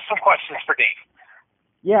 Will, do you have some questions for Dave?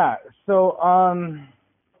 Yeah. So,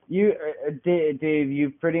 Dave, you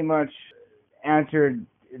pretty much answered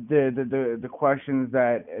the questions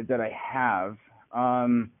that I have.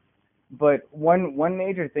 But one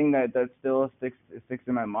major thing that still sticks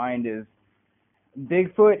in my mind is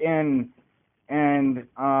Bigfoot and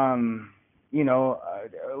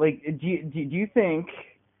like do you think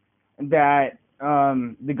that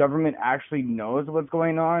the government actually knows what's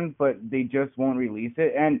going on, but they just won't release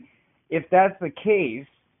it. And if that's the case,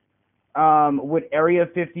 would Area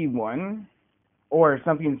 51 or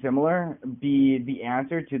something similar be the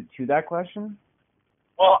answer to that question?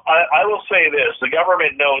 Well, I will say this. The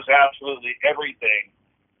government knows absolutely everything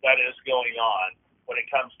that is going on when it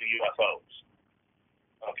comes to UFOs.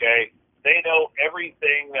 Okay? They know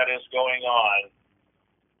everything that is going on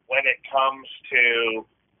when it comes to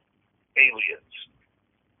aliens.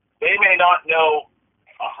 They may not know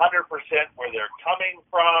 100% where they're coming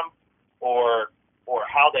from or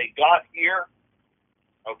how they got here,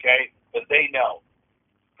 okay? But they know.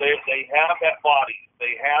 They have that body.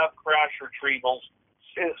 They have crash retrievals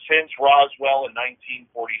since Roswell in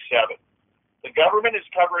 1947. The government is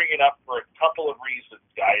covering it up for a couple of reasons,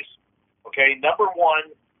 guys. Okay, number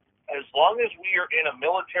one, as long as we are in a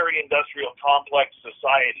military-industrial complex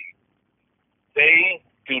society, they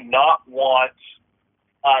do not want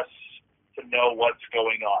us to know what's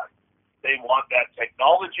going on. They want that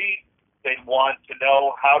technology. They want to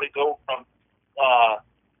know how to go from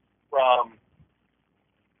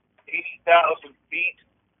 80,000 feet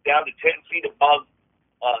down to 10 feet above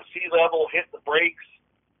sea level, hit the brakes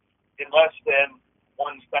in less than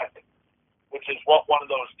 1 second, which is what one of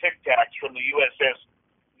those Tic Tacs from the USS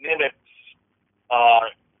Nimitz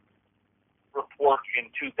report in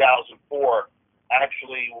 2004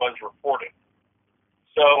 actually was reported.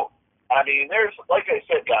 So, I mean, there's, like I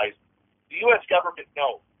said, guys, the U.S. government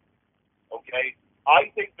knows, okay?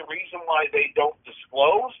 I think the reason why they don't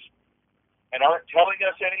disclose and aren't telling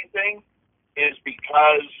us anything is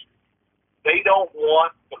because they don't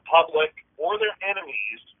want the public or their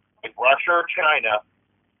enemies, like Russia or China,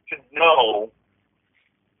 to know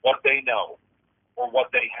what they know or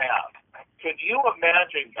what they have. Could you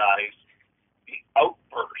imagine, guys, the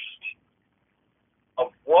outburst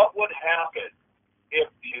of what would happen if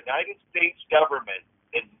the United States government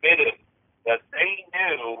admitted that they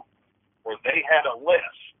knew or they had a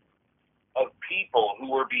list of people who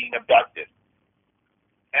were being abducted?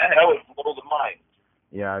 And that would blow the mind.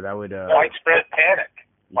 Yeah, that would... Widespread panic.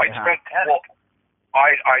 Widespread panic. Well,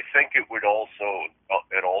 I think it would also,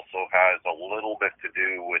 it also has a little bit to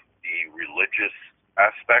do with the religious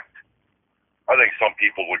aspect. I think some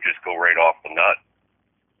people would just go right off the nut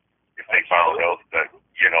if they found out that,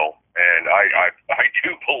 you know, and I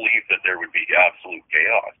do believe that there would be absolute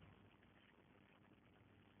chaos.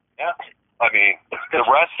 Yeah. I mean, the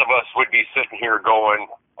rest of us would be sitting here going,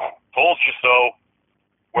 told you so,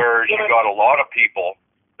 whereas you got a lot of people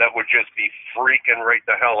that would just be freaking right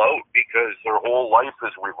the hell out because their whole life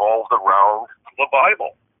is revolved around the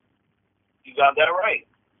Bible. You got that right.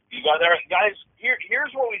 You got that right. Guys, here's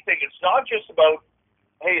what we think. It's not just about,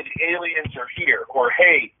 hey, the aliens are here, or,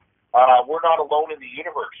 hey, we're not alone in the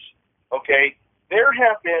universe, okay? There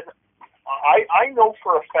have been, I know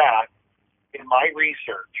for a fact in my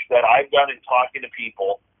research that I've done in talking to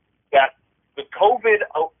people that the COVID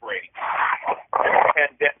outbreak and the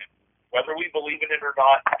pandemic, whether we believe in it or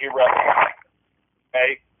not, irrelevant,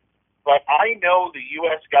 okay? But I know the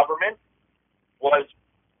U.S. government was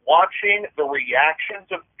watching the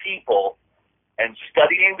reactions of people and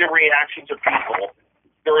studying the reactions of people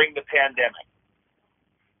during the pandemic.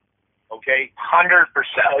 Okay? 100%.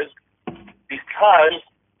 Because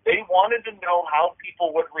they wanted to know how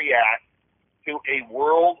people would react to a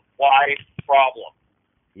worldwide problem.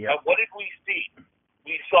 Yep. Now, what did we see?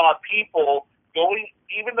 We saw people going,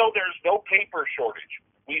 even though there's no paper shortage,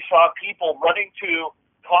 we saw people running to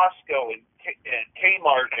Costco and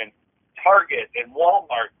Kmart and Target and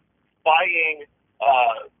Walmart buying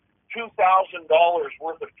 $2,000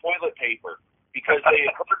 worth of toilet paper because they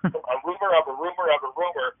had heard a rumor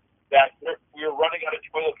that we were running out of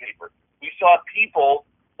toilet paper. We saw people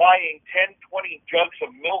buying 10, 20 jugs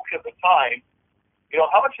of milk at the time. You know,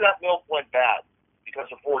 how much of that milk went bad because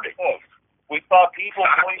of hoarding? We saw people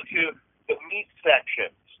going to the meat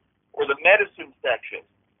sections or the medicine sections,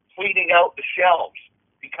 cleaning out the shelves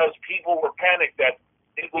because people were panicked that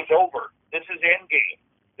it was over. This is endgame.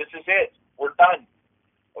 This is it. We're done.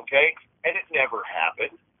 Okay? And it never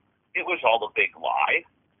happened. It was all a big lie.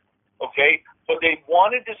 Okay? But they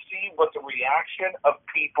wanted to see what the reaction of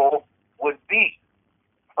people would be.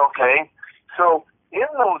 Okay? So in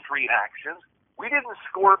those reactions, we didn't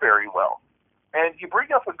score very well. And you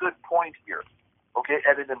bring up a good point here. Okay?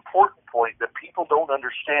 And an important point that people don't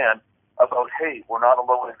understand about, hey, we're not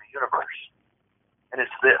alone in the universe. And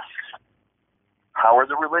it's this. How are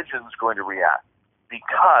the religions going to react?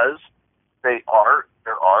 Because there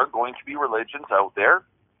are going to be religions out there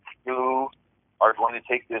who are going to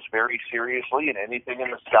take this very seriously, and anything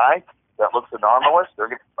in the sky that looks anomalous, they're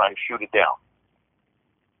going to try and shoot it down.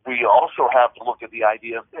 we also have to look at the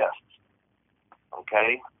idea of this.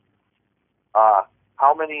 Okay?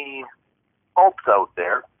 How many folks out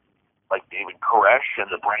there, like David Koresh and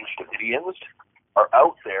the Branch Davidians, are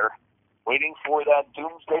out there waiting for that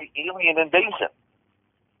doomsday alien invasion?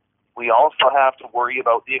 We also have to worry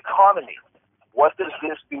about the economy. What does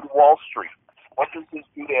this do to Wall Street? What does this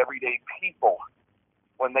do to everyday people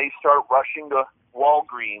when they start rushing to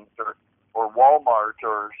Walgreens or Walmart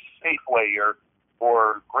or Safeway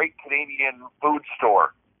or Great Canadian Food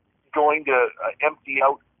Store, going to empty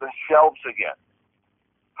out the shelves again?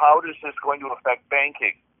 How is this going to affect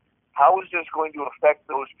banking? How is this going to affect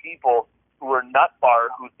those people who are nutbar,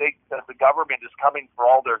 who think that the government is coming for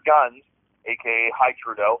all their guns, a.k.a. Hi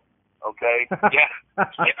Trudeau, okay? Yeah.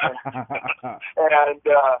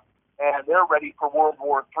 And they're ready for World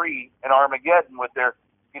War III and Armageddon with their,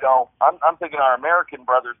 I'm thinking our American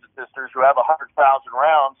brothers and sisters who have 100,000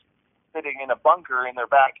 rounds sitting in a bunker in their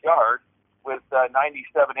backyard with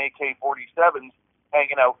 97 AK-47s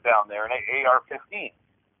hanging out down there and AR-15.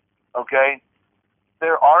 Okay?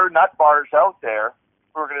 There are nutbars out there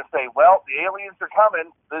who are going to say, well, the aliens are coming.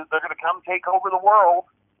 They're going to come take over the world.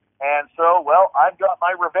 And so, well, I've got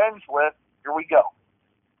my revenge list. Here we go.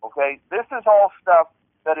 Okay? This is all stuff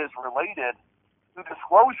that is related to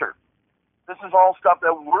disclosure. This is all stuff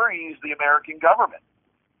that worries the American government.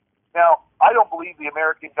 Now, I don't believe the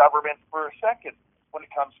American government for a second when it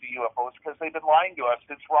comes to UFOs because they've been lying to us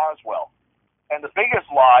since Roswell. And the biggest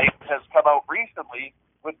lie has come out recently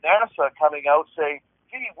with NASA coming out saying,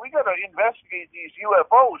 gee, we got to investigate these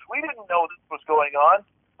UFOs. We didn't know this was going on.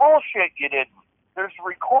 Bullshit, you didn't. There's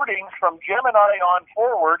recordings from Gemini on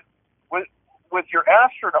forward with your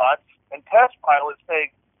astronauts and test pilots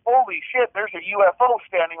saying, holy shit, there's a UFO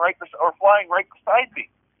standing or flying right beside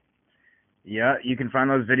me. Yeah, you can find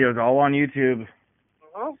those videos all on YouTube.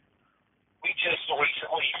 Mm-hmm. We just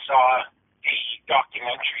recently saw a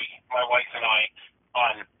documentary, my wife and I,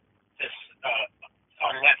 on this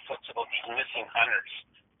on Netflix about these missing hunters.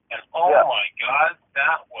 And my God,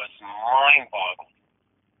 that was mind-boggling.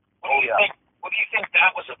 What do you think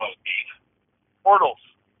that was about, Dave? Portals.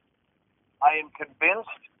 I am convinced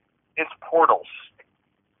it's portals.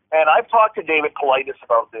 And I've talked to David Politis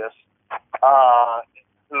about this,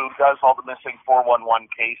 who does all the missing 411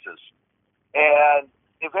 cases. And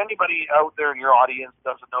if anybody out there in your audience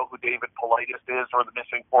doesn't know who David Politis is or the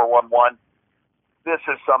missing 411, this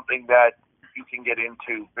is something that you can get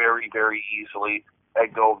into very, very easily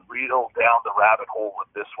and go real down the rabbit hole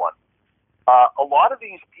with this one. A lot of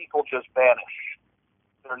these people just vanish.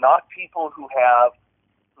 They're not people who have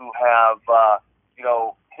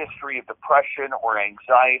history of depression or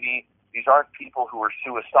anxiety. These aren't people who are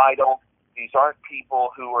suicidal. These aren't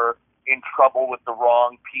people who are in trouble with the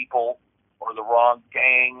wrong people or the wrong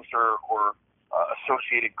gangs or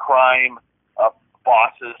associated crime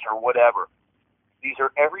bosses or whatever. These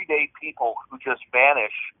are everyday people who just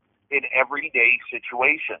vanish in everyday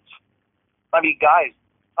situations. I mean, guys,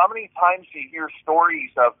 how many times do you hear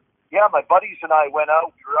stories of, my buddies and I went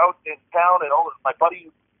out, we were out in town, and my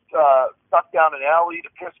buddy stuck down an alley to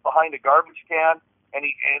piss behind a garbage can, and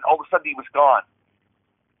all of a sudden he was gone.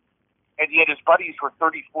 And yet his buddies were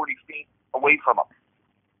 30, 40 feet away from him,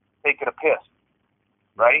 taking a piss,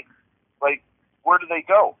 right? Like, where do they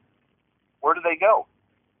go? Where do they go?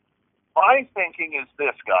 My thinking is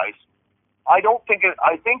this, guys. I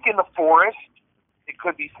think in the forest, it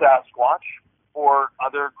could be Sasquatch or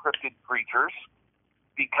other cryptid creatures,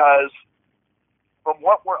 because from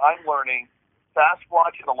what I'm learning,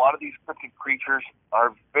 Sasquatch and a lot of these cryptid creatures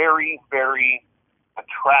are very, very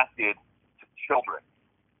attracted to children.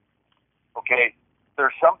 Okay?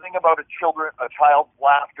 There's something about a child's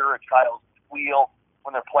laughter, a child's squeal,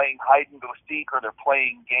 when they're playing hide and go seek or they're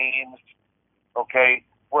playing games, okay,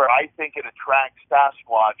 where I think it attracts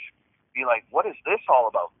Sasquatch. Be like, what is this all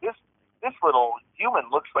about? This little human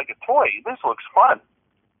looks like a toy. This looks fun,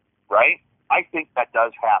 right? I think that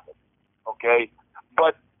does happen, okay?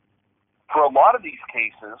 But for a lot of these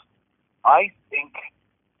cases, I think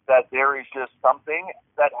that there is just something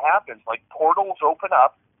that happens, like portals open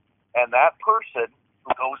up, and that person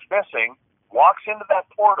who goes missing walks into that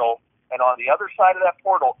portal, and on the other side of that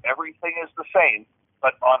portal, everything is the same,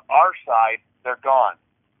 but on our side, they're gone.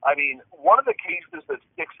 I mean, one of the cases that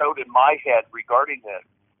sticks out in my head regarding this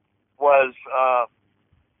was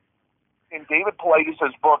in David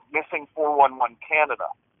Politis' book, Missing 411 Canada.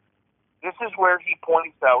 This is where he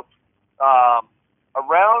points out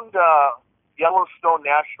around Yellowstone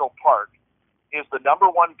National Park is the number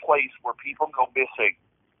one place where people go missing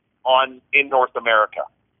in North America.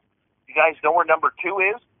 You guys know where number two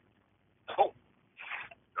is? No.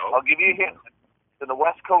 I'll give you a hint. in the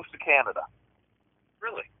west coast of Canada.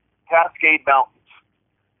 Really? Cascade Mountains.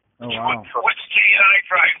 Oh, wow. Which Jay and I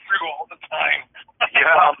drive through all the time.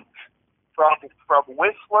 Yeah. From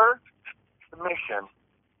Whistler to Mission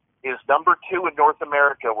is number 2 in North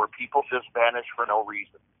America where people just vanish for no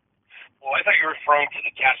reason. Well, I thought you were referring to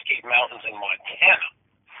the Cascade Mountains in Montana.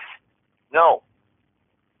 No.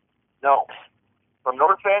 From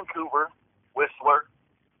North Vancouver, Whistler,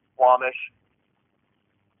 Squamish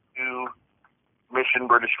to Mission,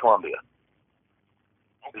 British Columbia.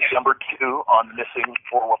 Okay. Is number 2 on the missing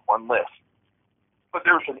 411 list. But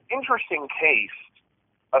there's an interesting case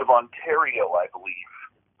out of Ontario, I believe,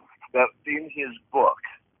 that's in his book,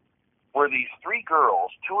 where these 3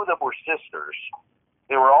 girls, 2 of them were sisters.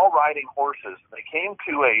 They were all riding horses. They came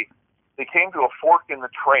to a fork in the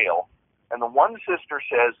trail, and the one sister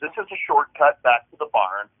says, "This is a shortcut back to the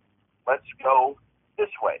barn. Let's go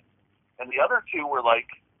this way." And the other 2 were like,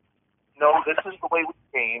 "No, this is the way we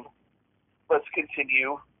came. Let's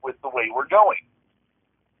continue with the way we're going."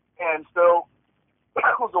 And so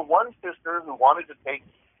the one sister who wanted to take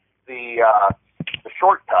the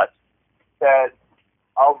shortcut said,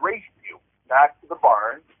 "I'll race you back to the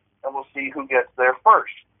barn and we'll see who gets there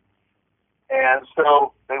first." And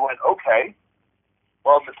so they went, okay.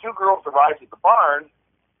 Well, the 2 girls arrived at the barn,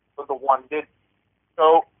 but the one didn't.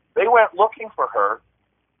 So they went looking for her,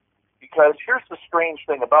 because here's the strange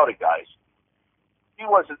thing about it, guys. He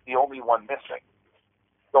wasn't the only one missing.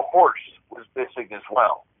 The horse was missing as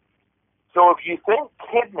well. So if you think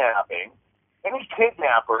kidnapping, any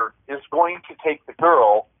kidnapper is going to take the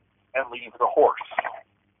girl and leave the horse.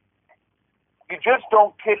 You just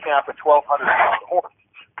don't kidnap a 1,200-pound horse.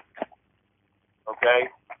 Okay?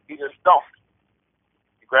 You just don't.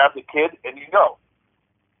 You grab the kid and you go.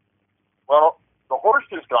 Well, the horse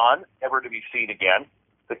is gone, never to be seen again.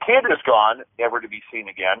 The kid is gone, never to be seen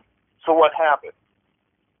again. So what happened?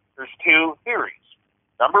 There's 2 theories.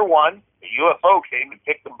 Number 1, a UFO came and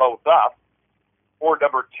picked them both up. Or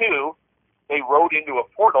number 2, they rode into a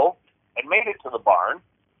portal and made it to the barn,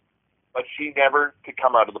 but she never could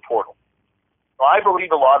come out of the portal. So I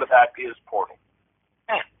believe a lot of that is portal.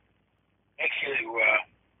 Makes you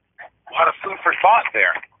a lot of food for thought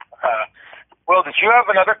there. Will, did you have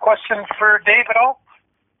another question for Dave at all?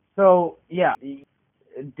 So, yeah,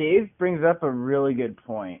 Dave brings up a really good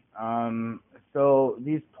point. So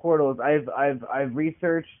these portals, I've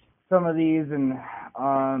researched some of these, and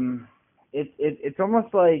it's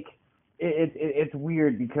almost like it's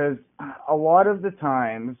weird, because a lot of the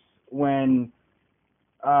times when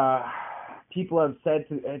people have said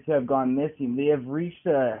to have gone missing, they have reached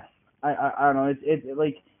I don't know, it's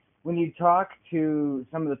like when you talk to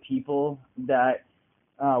some of the people that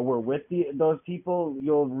were with those people,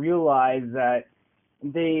 you'll realize that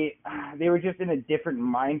they were just in a different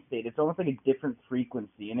mind state. It's almost like a different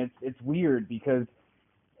frequency, and it's weird, because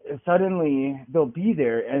suddenly they'll be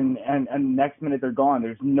there and next minute they're gone.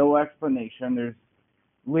 There's no explanation. There's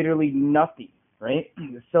literally nothing, right?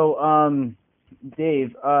 So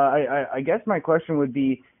Dave, I guess my question would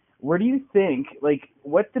be, where do you think, like,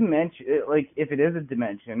 what dimension, like, if it is a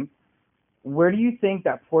dimension, where do you think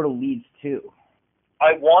that portal leads to?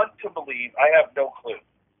 I want to believe, I have no clue.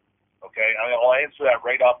 Okay, I'll answer that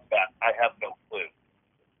right off the bat. I have no clue.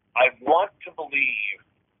 I want to believe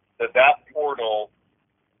that portal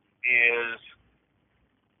is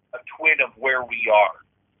a twin of where we are.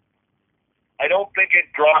 I don't think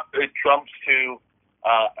it jumps to,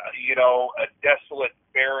 a desolate,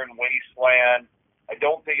 barren wasteland. I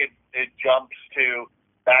don't think it jumps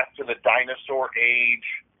back to the dinosaur age.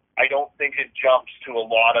 I don't think it jumps to a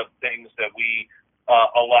lot of things that we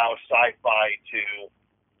allow sci-fi to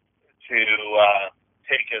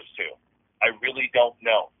take us to. I really don't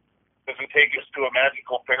know. Does it take us to a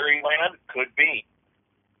magical fairyland? Could be.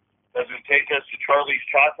 Does it take us to Charlie's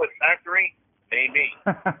Chocolate Factory? Maybe.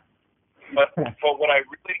 But what I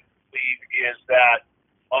really believe is that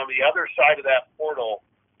on the other side of that portal,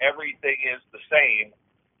 everything is the same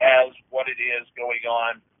as what it is going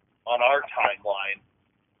on our timeline.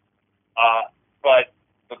 But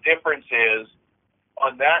the difference is,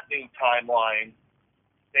 on that new timeline,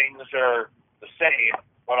 things are the same,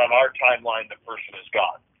 but on our timeline, the person is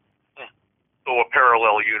gone. So a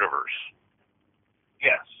parallel universe.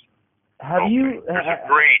 Yes. Have you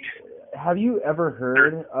ever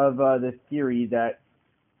heard of the theory that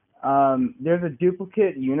there's a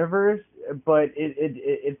duplicate universe, but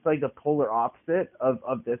it's like the polar opposite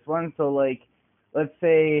of this one? So, like, let's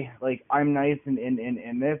say, like, I'm nice in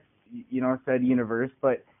this, said universe,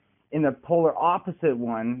 but in the polar opposite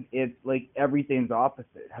one, it's like everything's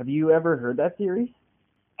opposite. Have you ever heard that theory?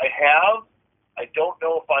 I have. I don't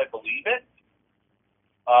know if I believe it.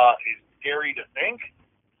 is scary to think,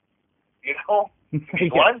 you know, to be Yeah.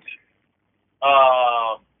 blunt.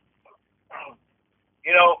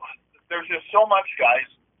 You know, there's just so much, guys.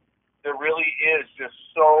 There really is just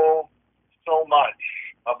so much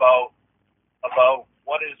about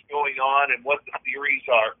what is going on and what the theories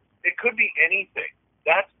are. It could be anything.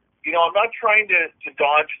 That's, you know, I'm not trying to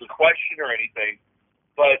dodge the question or anything,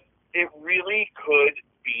 but it really could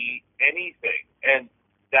be anything. And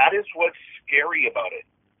that is what's scary about it,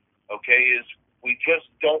 okay, is we just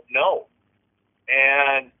don't know.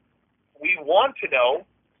 And we want to know.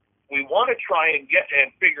 We want to try and get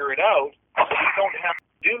and figure it out, but we don't have to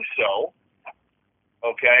do so,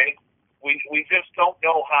 okay? We just don't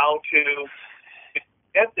know how to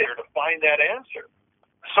get there to find that answer.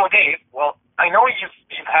 So, Dave, well, I know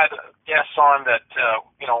you've had guests on that,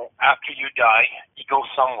 you know, after you die, you go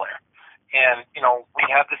somewhere. And, you know, we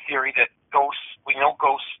have the theory that we know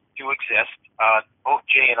ghosts do exist. Both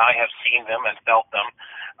Jay and I have seen them and felt them.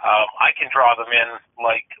 I can draw them in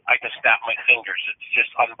like I can snap my fingers. It's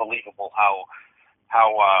just unbelievable how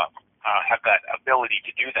have that ability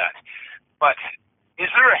to do that. But is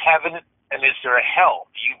there a heaven and is there a hell?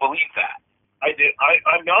 Do you believe that?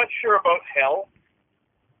 I'm not sure about hell.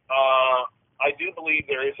 I do believe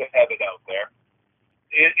there is a heaven out there.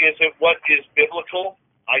 Is it what is biblical?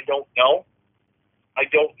 I don't know. I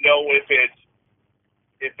don't know if it's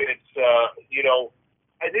you know,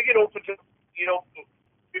 I think it opens up, you know,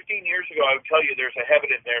 15 years ago I would tell you there's a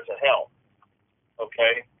heaven and there's a hell.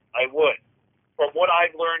 Okay? I would. From what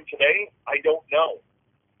I've learned today, I don't know.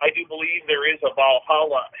 I do believe there is a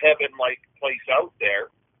Valhalla heaven-like place out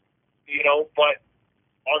there, you know, but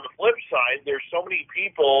on the flip side, there's so many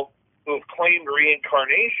people who have claimed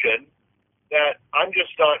reincarnation that I'm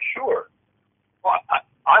just not sure. Well,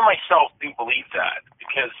 I myself do believe that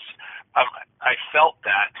because I felt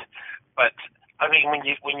that. But I mean,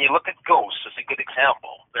 when you look at ghosts as a good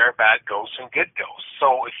example, there are bad ghosts and good ghosts.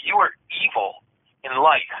 So if you were evil in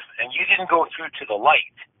life and you didn't go through to the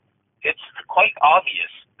light, it's quite obvious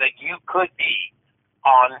that you could be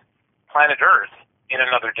on planet Earth in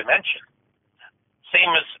another dimension.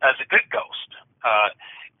 Same as a good ghost.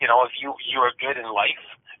 You know, if you are good in life,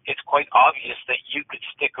 it's quite obvious that you could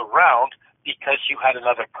stick around because you had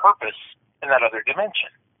another purpose in that other dimension,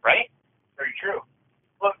 right? Very true.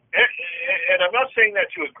 Look, and I'm not saying that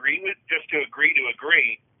to agree with, just to agree to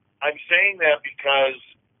agree. I'm saying that because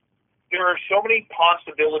there are so many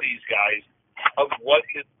possibilities, guys, of what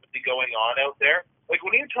is going on out there. Like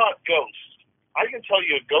when you talk ghosts, I can tell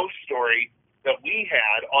you a ghost story that we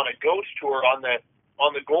had on a ghost tour on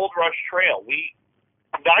the Gold Rush Trail.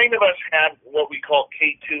 9 of us had what we call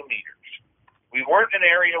K2 meters. We weren't in an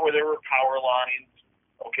area where there were power lines.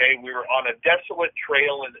 Okay, we were on a desolate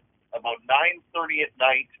trail at about 9:30 at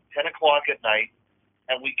night, 10 o'clock at night,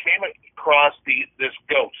 and we came across this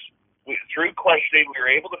ghost. Through questioning, we were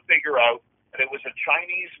able to figure out that it was a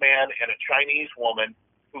Chinese man and a Chinese woman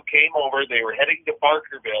who came over. They were heading to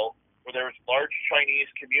Barkerville, where there was a large Chinese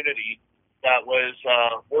community that was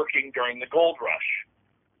working during the gold rush.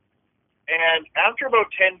 And after about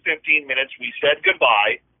 10, 15 minutes, we said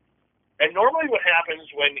goodbye. And normally what happens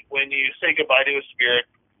when you say goodbye to a spirit,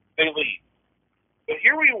 they leave. But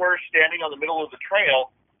here we were standing on the middle of the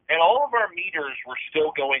trail, and all of our meters were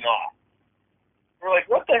still going off. We're like,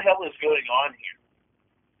 what the hell is going on here?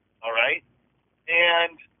 All right?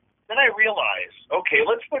 And then I realized, okay,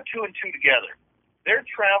 let's put 2 and 2 together. They're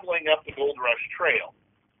traveling up the Gold Rush Trail.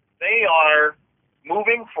 They are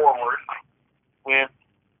moving forward with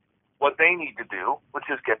what they need to do, which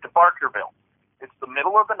is get to Barkerville. It's the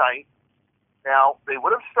middle of the night. Now, they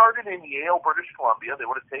would have started in Yale, British Columbia. They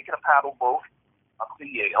would have taken a paddle boat up to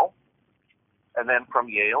Yale. And then from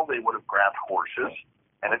Yale, they would have grabbed horses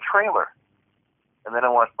and a trailer. And then I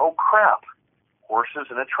went, oh, crap, horses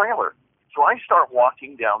and a trailer. So I start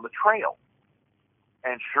walking down the trail.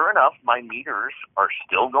 And sure enough, my meters are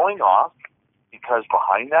still going off because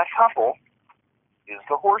behind that couple is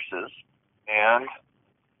the horses and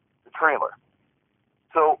the trailer.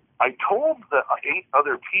 So I told the 8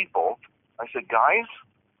 other people, I said, guys,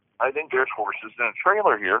 I think there's horses and a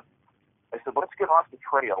trailer here. I said, let's get off the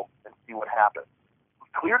trail and see what happens. We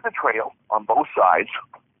cleared the trail on both sides,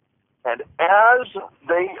 and as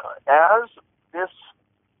this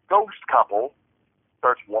ghost couple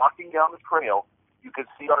starts walking down the trail, you can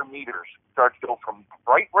see our meters start to go from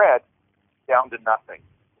bright red down to nothing,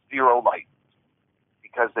 0 light,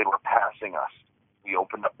 because they were passing us. We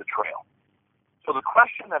opened up the trail. So the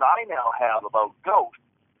question that I now have about ghosts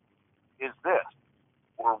is this: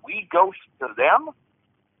 were we ghosts to them,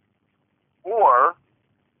 or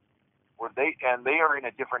were they, and they are in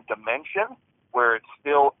a different dimension, where it's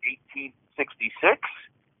still 1866,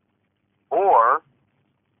 or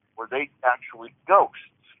were they actually ghosts,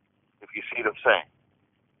 if you see what I'm saying?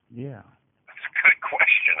 Yeah. That's a good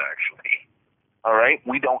question, actually. All right?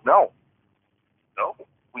 We don't know. No?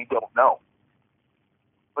 We don't know.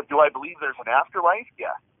 But do I believe there's an afterlife?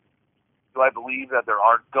 Yeah. Do I believe that there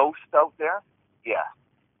are ghosts out there? Yeah.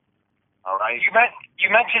 All right? You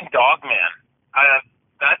mentioned Dogman. I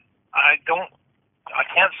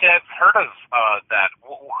can't say I've heard of that.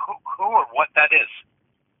 Who or what that is?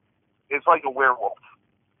 It's like a werewolf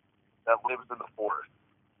that lives in the forest.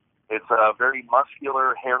 It's a very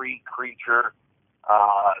muscular, hairy creature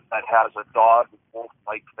that has a dog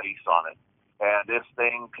wolf-like face on it. And this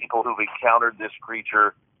thing, people who've encountered this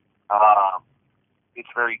creature, it's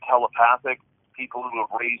very telepathic. People who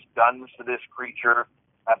have raised guns to this creature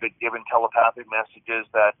have been given telepathic messages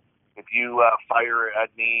that if you fire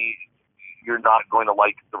at me, you're not going to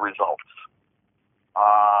like the results.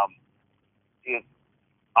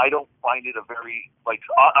 I don't find it a very,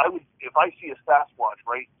 I would, if I see a Sasquatch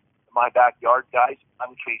right in my backyard, guys,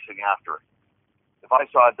 I'm chasing after it. If I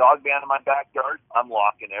saw a dog man in my backyard, I'm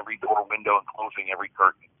locking every door, window, and closing every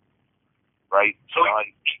curtain. Right? So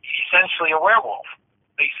essentially a werewolf,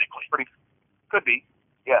 basically. Could be,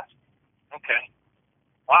 yes. Okay.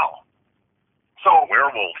 Wow. So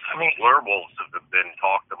werewolves have been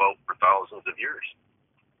talked about for thousands of years.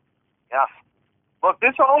 Yeah. Look,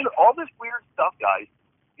 all this weird stuff, guys,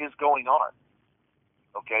 is going on.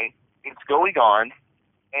 Okay? It's going on,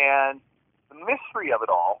 and the mystery of it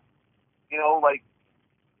all,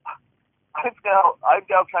 I've now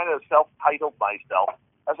kind of self-titled myself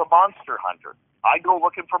as a monster hunter. I go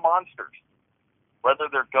looking for monsters, whether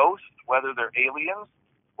they're ghosts, whether they're aliens,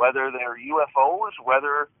 whether they're UFOs,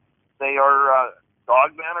 whether they are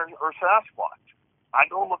Dogman or Sasquatch. I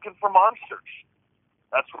go looking for monsters.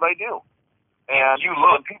 That's what I do. And you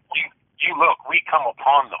look, we come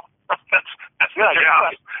upon them. That's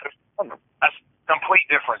complete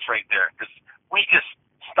difference right there, because we just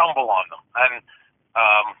stumble on them. And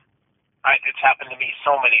it's happened to me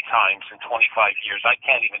so many times in 25 years. I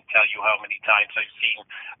can't even tell you how many times I've seen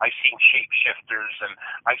shapeshifters, and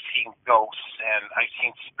I've seen ghosts, and I've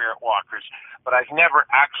seen spirit walkers, but I've never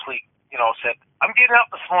actually, said, I'm getting up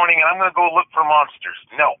this morning and I'm going to go look for monsters.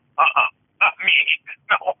 No, not me.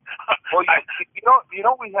 No. Well, you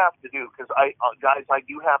know what we have to do, because guys, I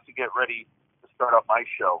do have to get ready to start up my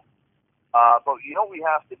show. But you know what we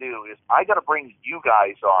have to do is I got to bring you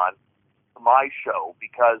guys on to my show,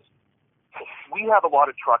 because we have a lot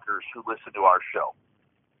of truckers who listen to our show.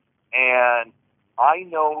 And I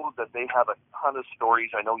know that they have a ton of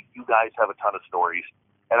stories. I know you guys have a ton of stories.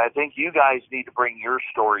 And I think you guys need to bring your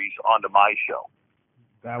stories onto my show.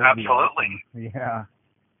 That would Absolutely. Be awesome. Yeah.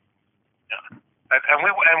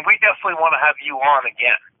 And we definitely want to have you on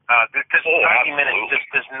again. Because 90 minutes just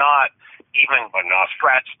does not even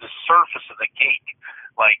scratch the surface of the cake.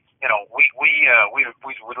 We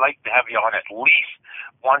would like to have you on at least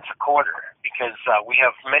once a quarter, because we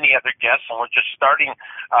have many other guests, and we're just starting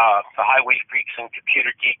the HiWay Freaks and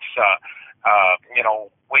Computer Geeks,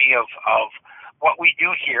 way of what we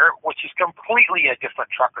do here, which is completely a different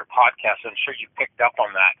trucker podcast. I'm sure you picked up on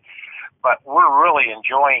that. But we're really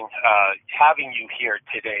enjoying having you here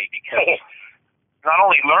today, because not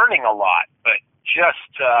only learning a lot, but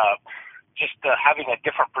just having a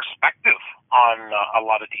different perspective on a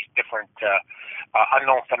lot of these different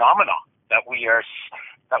unknown phenomena that we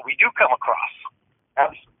do come across.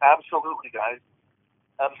 Absolutely, guys.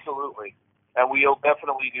 Absolutely. And we'll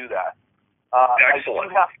definitely do that. Excellent.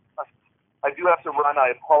 I do have to run. I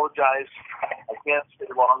apologize. I can't stay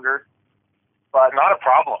longer. But not a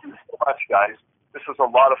problem. Thank you so much, guys. This was a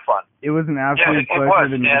lot of fun. It was an absolute pleasure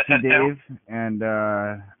to meet you, Dave. And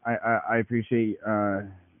I appreciate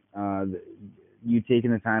you taking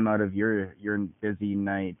the time out of your busy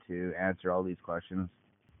night to answer all these questions.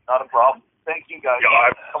 Not a problem. Thank you, guys.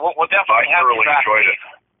 Yeah, we'll definitely have you back. Enjoyed it.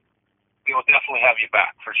 We will definitely have you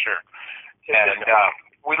back for sure. And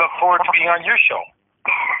we look forward to being on your show.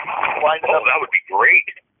 That would be great.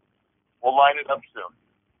 We'll line it up soon.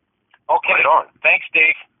 Okay. Right on. Thanks,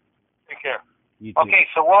 Dave. Take care. You too. Okay,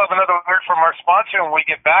 so we'll have another word from our sponsor, and when we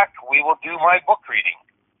get back, we will do my book reading.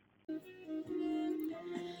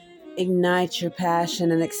 Ignite your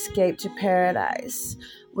passion and escape to paradise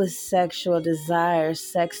with Sexual Desire,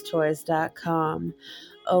 sextoys.com.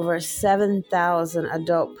 Over 7,000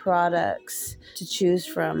 adult products to choose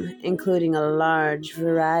from, including a large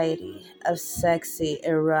variety of sexy,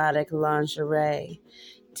 erotic lingerie,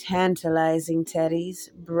 tantalizing teddies,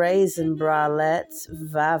 brazen bralettes,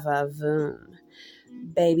 va-va-voom,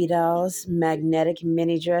 baby dolls, magnetic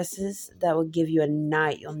mini dresses that will give you a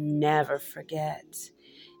night you'll never forget.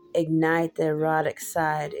 Ignite the erotic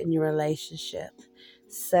side in your relationship.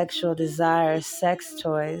 Sexual Desire Sex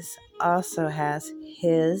Toys also has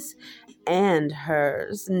his and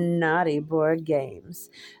hers naughty board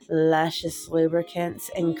games, luscious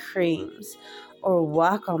lubricants and creams, or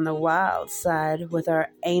walk on the wild side with our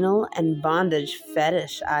anal and bondage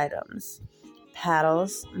fetish items.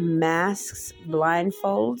 Paddles, masks,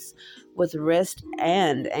 blindfolds with wrist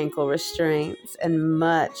and ankle restraints, and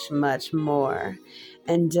much, much more.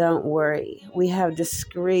 And don't worry, we have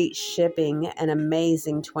discreet shipping and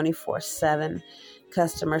amazing 24/7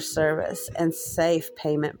 customer service and safe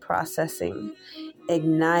payment processing.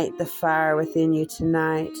 Ignite the fire within you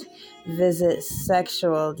tonight. Visit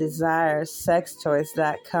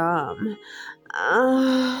sexualdesiresextoys.com.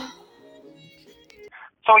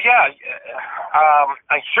 So yeah,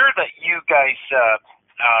 I'm sure that you guys,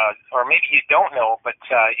 or maybe you don't know, but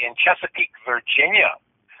in Chesapeake, Virginia,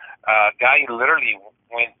 a guy literally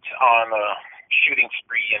went on a shooting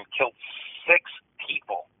spree and killed 6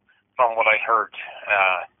 people, from what I heard.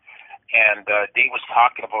 And Dave was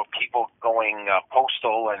talking about people going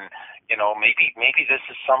postal, and maybe this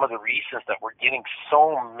is some of the reasons that we're getting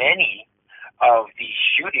so many of these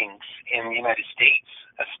shootings in the United States,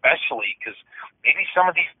 especially because maybe some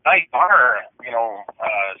of these guys are,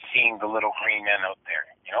 seeing the little green men out there.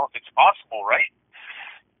 It's possible, right?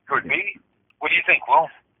 Could be. What do you think,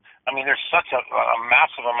 Will? I mean, there's such a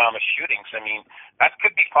massive amount of shootings. I mean, that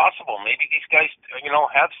could be possible. Maybe these guys,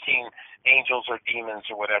 have seen angels or demons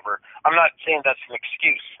or whatever. I'm not saying that's an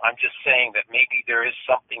excuse. I'm just saying that maybe there is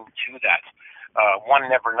something to that. One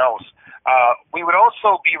never knows. We would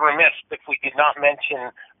also be remiss if we did not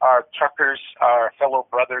mention our truckers, our fellow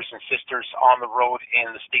brothers and sisters on the road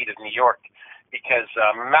in the state of New York, because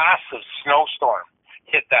a massive snowstorm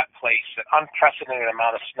hit that place, an unprecedented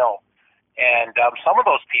amount of snow. And some of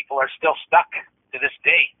those people are still stuck to this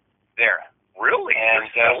day there. Really? And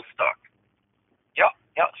they're still stuck?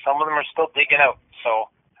 Yeah, some of them are still digging out.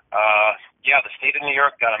 So, the state of New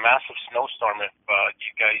York got a massive snowstorm, if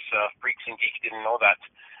you guys, freaks and geeks, didn't know that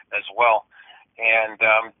as well. And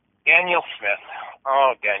Daniel Smith.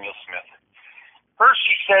 First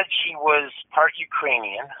she said she was part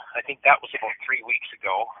Ukrainian. I think that was about 3 weeks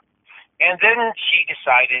ago. And then she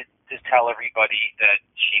decided to tell everybody that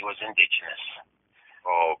she was Indigenous.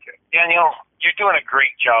 Oh, okay. Daniel, you're doing a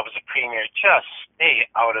great job as a premier. Just stay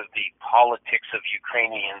out of the politics of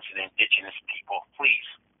Ukrainians and Indigenous people, please.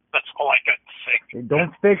 That's all I got to say.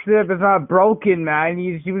 Don't fix it if it's not broken, man.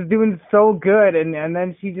 She was doing so good, and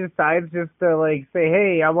then she decides just to say,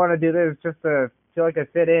 hey, I want to do this just to feel like I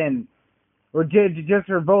fit in, or just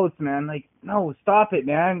for votes, man. No, stop it,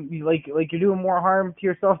 man. You're doing more harm to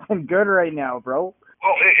yourself than good right now, bro.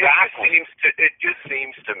 Well, it just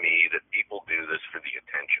seems to me that people do this for the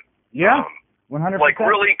attention. Yeah, 100%.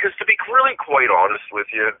 Really, because to be really quite honest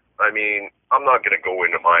with you, I mean, I'm not going to go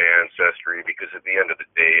into my ancestry because at the end of the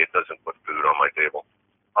day, it doesn't put food on my table.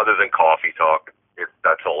 Other than coffee talk,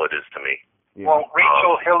 that's all it is to me. Yeah. Well,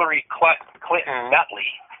 Rachel Hillary Clinton Nutley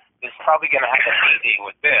is probably going to have a heyday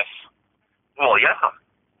with this. Well, yeah.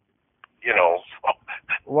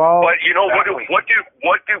 Well, but what do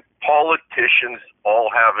politicians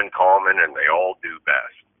all have in common, and they all do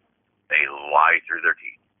best? They lie through their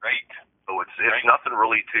teeth. Right. So it's nothing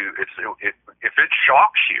really if it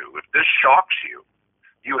shocks you, if this shocks you,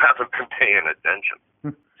 you haven't been paying attention.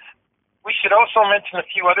 We should also mention a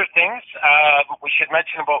few other things. We should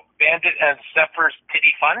mention about Bandit and Zephyr's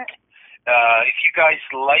Pity Fund. If you guys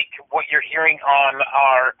like what you're hearing on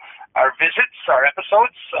our visits, our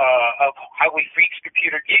episodes of HiWay Freeks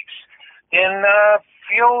Computer Geeks, then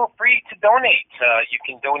feel free to donate. You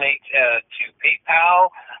can donate to PayPal,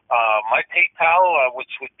 my PayPal,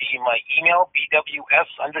 which would be my email,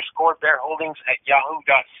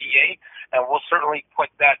 bws_bearholdings@yahoo.ca, and we'll certainly put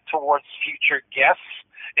that towards future guests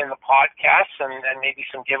in the podcast and maybe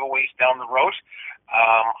some giveaways down the road.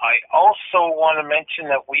 I also want to mention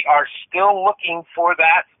that we are still looking for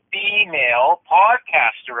that female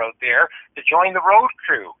podcaster out there to join the road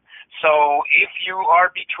crew. So if you are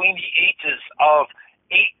between the ages of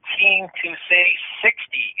 18 to, say,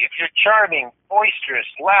 60, if you're charming, boisterous,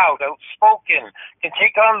 loud, outspoken, can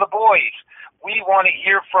take on the boys, we want to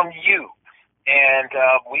hear from you. And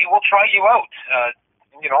we will try you out.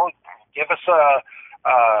 Give us a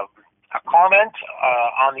comment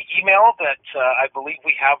on the email that I believe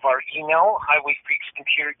we have our email, HiWay Freeks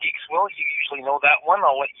Computer Geeks. Will, you usually know that one.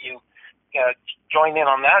 I'll let you join in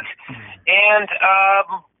on that. And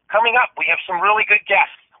coming up, we have some really good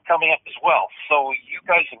guests coming up as well. So you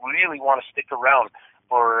guys really want to stick around.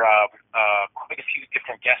 for quite a few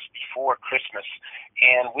different guests before Christmas,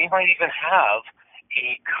 and we might even have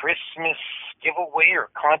a Christmas giveaway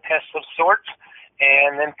or contest of sorts.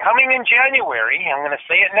 And then coming in January, I'm going to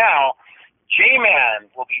say it now,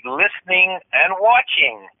 J-Man will be listening and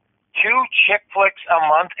watching 2 chick flicks a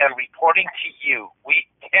month and reporting to you. We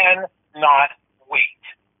cannot wait.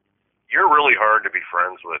 You're really hard to be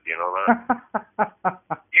friends with, you know that?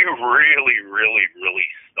 You really, really, really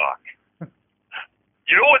suck.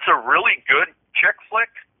 You know what's a really good chick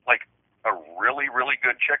flick? Like a really, really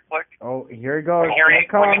good chick flick? Oh, here it goes.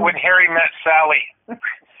 When Harry met Sally.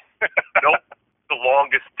 Nope. The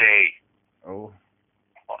Longest Day. Oh.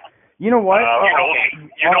 You know what?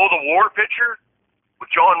 You know the war picture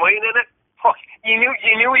with John Wayne in it? Oh, you knew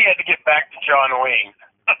he had to get back to John Wayne.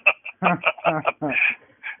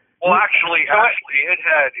 Well, actually, it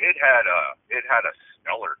had a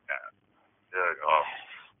stellar cast.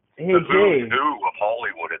 Hey, the Jay. who's who of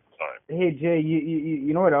Hollywood at the time. Hey, Jay,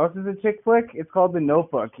 you know what else is a chick flick? It's called The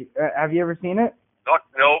Notebook. Have you ever seen it?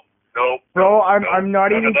 Nope. Bro, I'm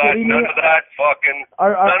not even kidding you. None of that fucking,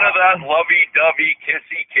 none of that lovey-dovey,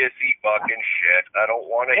 kissy fucking shit. I don't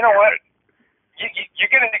want to hear it. You're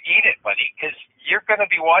going to eat it, buddy, because you're going to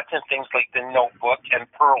be watching things like The Notebook and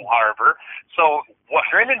Pearl Harbor. So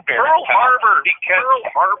grin and bear it. Pearl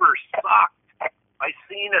Harbor sucked. I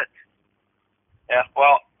seen it. Yeah,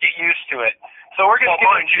 well, get used to it. So we're going to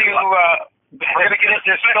get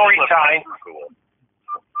into story time. Cool.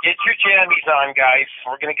 Get your jammies on, guys.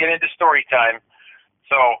 We're going to get into story time.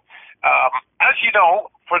 So, as you know,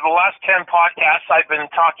 for the last 10 podcasts, I've been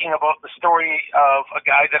talking about the story of a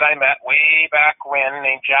guy that I met way back when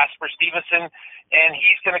named Jasper Stevenson, and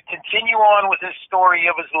he's going to continue on with his story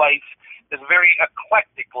of his life, his very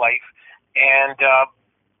eclectic life, and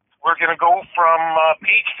we're going to go from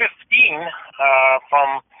page 15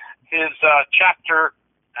 from his chapter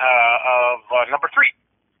of number 3.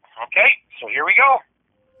 Okay, so here we go.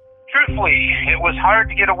 Truthfully, it was hard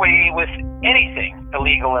to get away with anything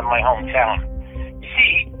illegal in my hometown. You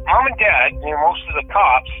see, Mom and Dad knew most of the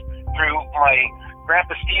cops through my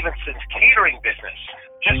Grandpa Stevenson's catering business.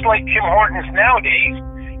 Just like Tim Hortons nowadays,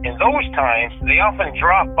 in those times, they often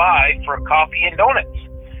dropped by for coffee and donuts.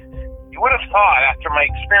 You would have thought, after my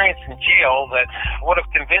experience in jail, that would have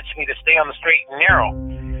convinced me to stay on the straight and narrow.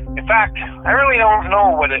 In fact, I really don't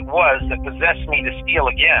know what it was that possessed me to steal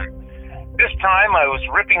again. This time, I was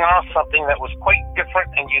ripping off something that was quite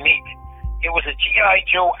different and unique. It was a G.I.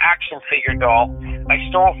 Joe action figure doll I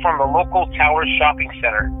stole from the local Tower shopping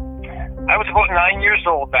center. I was about 9 years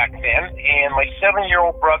old back then, and my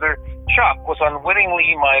 7-year-old brother, Chuck, was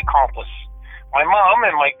unwittingly my accomplice. My mom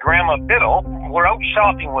and my grandma Biddle were out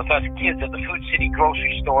shopping with us kids at the Food City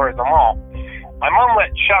grocery store in the mall. My mom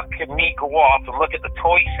let Chuck and me go off and look at the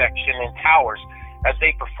toy section in Towers as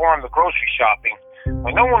they performed the grocery shopping.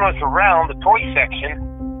 When no one was around the toy section,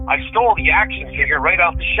 I stole the action figure right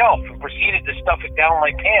off the shelf and proceeded to stuff it down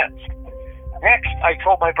my pants. Next, I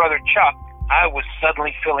told my brother Chuck I was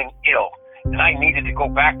suddenly feeling ill, and I needed to go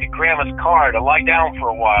back to Grandma's car to lie down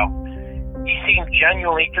for a while. He seemed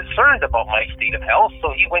genuinely concerned about my state of health,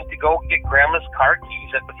 so he went to go get Grandma's car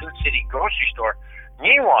keys at the Food City grocery store.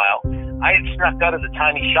 Meanwhile, I had snuck out of the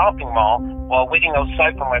tiny shopping mall while waiting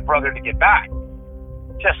outside for my brother to get back.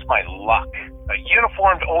 Just my luck. A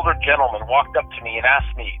uniformed older gentleman walked up to me and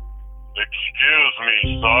asked me, "Excuse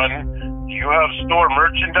me, son, do you have store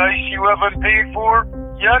merchandise you haven't paid for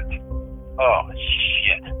yet?" Oh,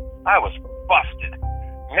 shit. I was busted.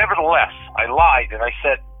 Nevertheless, I lied and I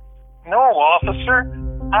said, "No, officer,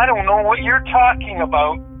 I don't know what you're talking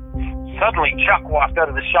about." Suddenly, Chuck walked out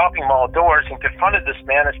of the shopping mall doors and confronted this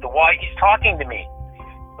man as to why he's talking to me.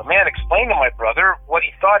 The man explained to my brother what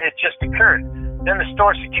he thought had just occurred. Then the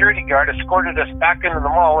store security guard escorted us back into the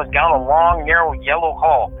mall and down a long, narrow yellow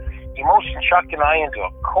hall. He motioned Chuck and I into a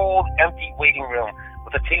cold, empty waiting room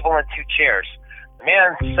with a table and 2 chairs. The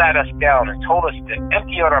man sat us down and told us to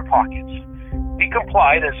empty out our pockets. We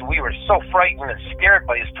complied as we were so frightened and scared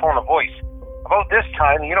by his tone of voice. About this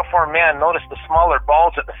time, the uniformed man noticed the smaller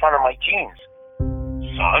balls at the front of my jeans.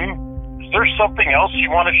 "Son, is there something else you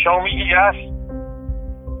want to show me?" he asked.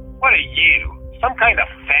 "What are you? Some kind of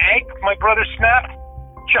fag?" my brother snapped.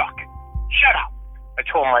 "Chuck, shut up," I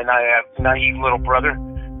told my naive little brother.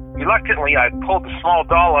 Reluctantly, I pulled the small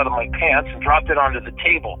doll out of my pants and dropped it onto the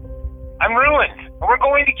table. "I'm ruined, and we're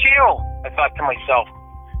going to jail," I thought to myself.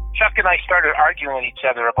 Chuck and I started arguing with each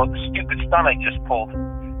other about the stupid stunt I just pulled.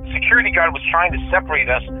 The security guard was trying to separate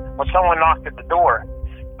us when someone knocked at the door.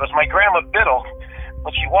 It was my grandma Biddle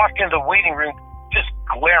when she walked into the waiting room just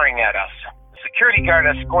glaring at us. The security guard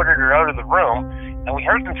escorted her out of the room, and we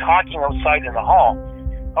heard them talking outside in the hall.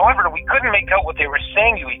 However, we couldn't make out what they were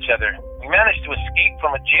saying to each other. We managed to escape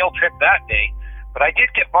from a jail trip that day, but I did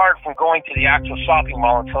get barred from going to the actual shopping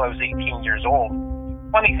mall until I was 18 years old.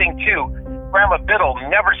 Funny thing too, Grandma Biddle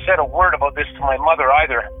never said a word about this to my mother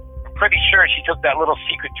either. I'm pretty sure she took that little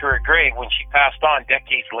secret to her grave when she passed on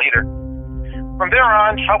decades later. From there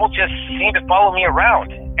on, trouble just seemed to follow me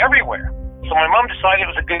around, everywhere. So my mom decided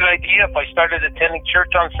it was a good idea if I started attending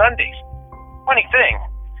church on Sundays. Funny thing,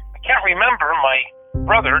 I can't remember my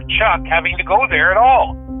brother, Chuck, having to go there at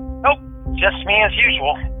all. Nope, just me as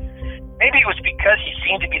usual. Maybe it was because he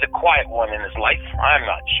seemed to be the quiet one in his life, I'm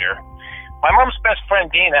not sure. My mom's best friend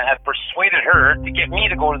Dana had persuaded her to get me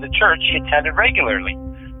to go to the church she attended regularly.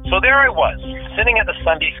 So there I was, sitting at the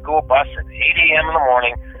Sunday school bus at 8 a.m. in the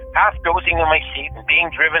morning, half dozing in my seat and being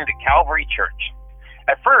driven to Calvary Church.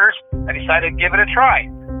 At first, I decided to give it a try,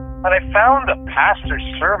 but I found the pastor's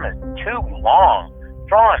sermon too long,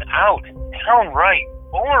 drawn out, downright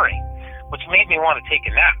boring, which made me want to take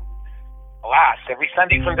a nap. Alas, every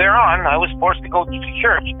Sunday from there on, I was forced to go to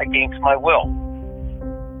church against my will.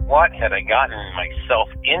 What had I gotten myself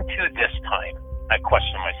into this time? I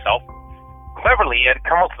questioned myself. Cleverly, I had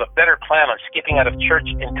come up with a better plan on skipping out of church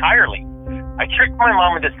entirely. I tricked my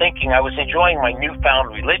mom into thinking I was enjoying my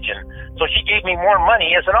newfound religion, so she gave me more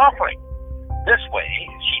money as an offering. This way,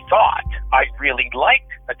 she thought I really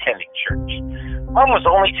liked attending church. Mom was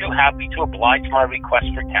only too happy to oblige my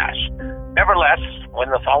request for cash. Nevertheless,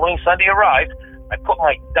 when the following Sunday arrived, I put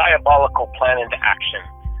my diabolical plan into action.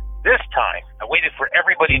 This time, I waited for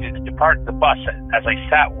everybody to depart the bus as I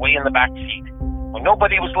sat way in the back seat. When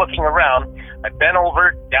nobody was looking around, I bent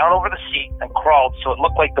down over the seat and crawled so it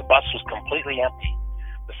looked like the bus was completely empty.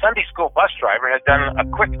 The Sunday school bus driver had done a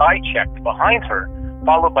quick eye check behind her,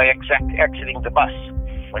 followed by exiting the bus.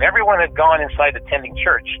 When everyone had gone inside attending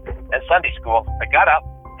church and Sunday school, I got up,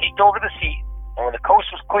 peeked over the seat, and when the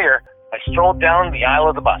coast was clear, I strolled down the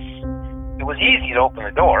aisle of the bus. It was easy to open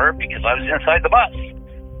the door because I was inside the bus.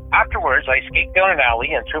 Afterwards, I escaped down an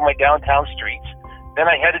alley and through my downtown streets. Then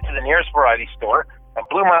I headed to the nearest variety store and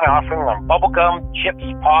blew my offering on bubblegum, chips,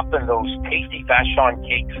 pop, and those tasty Vachon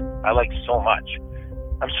cakes I like so much.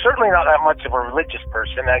 I'm certainly not that much of a religious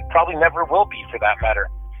person, and I probably never will be for that matter.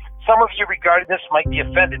 Some of you regarding this might be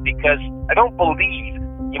offended because I don't believe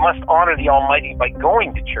you must honor the Almighty by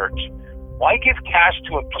going to church. Why give cash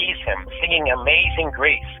to appease Him, singing Amazing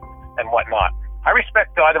Grace and whatnot? I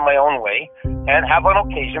respect God in my own way and have on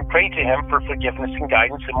occasion prayed to Him for forgiveness and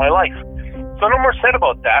guidance in my life. So no more said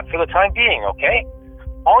about that for the time being, okay?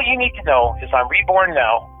 All you need to know is I'm reborn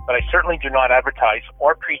now, but I certainly do not advertise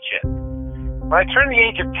or preach it. When I turned the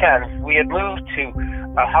age of 10, we had moved to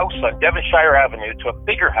a house on Devonshire Avenue to a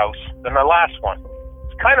bigger house than the last one.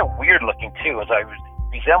 It's kind of weird looking too, as I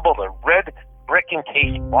resembled a red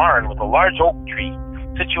brick-encased barn with a large oak tree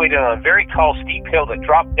situated on a very tall steep hill that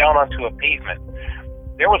dropped down onto a pavement.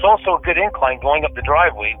 There was also a good incline going up the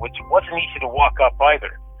driveway, which wasn't easy to walk up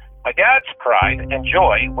either. My dad's pride and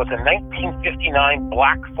joy was a 1959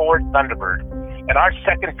 black Ford Thunderbird, and our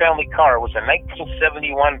second family car was a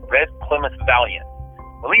 1971 red Plymouth Valiant.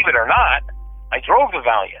 Believe it or not, I drove the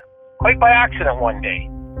Valiant, quite by accident one day.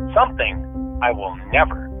 Something I will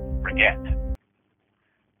never forget.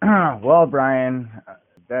 Well, Brian,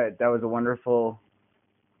 that was a wonderful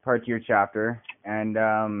part to your chapter, and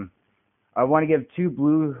I want to give two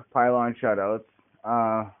blue pylon shout-outs.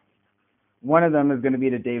 One of them is going to be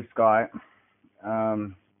to Dave Scott.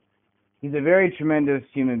 He's a very tremendous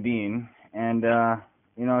human being, and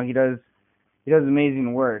he does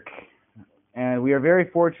amazing work, and we are very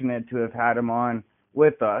fortunate to have had him on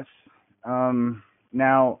with us.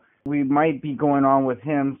 Now we might be going on with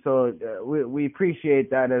him, so we appreciate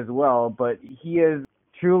that as well. But he is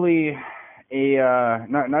truly a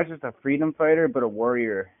not just a freedom fighter, but a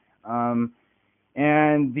warrior. And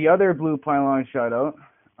the other blue pylon shout out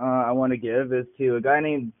I want to give is to a guy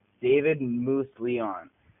named David Moose Leon.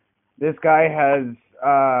 This guy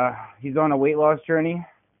he's on a weight loss journey.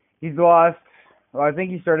 He's lost, I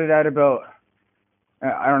think he started at about, in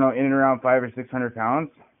and around 500 or 600 pounds,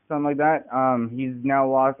 something like that. He's now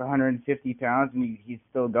lost 150 pounds and he's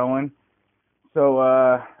still going. So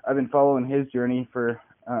I've been following his journey for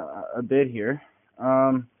a bit here.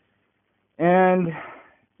 And,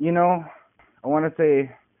 I want to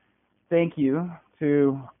say thank you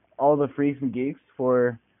to all the freaks and geeks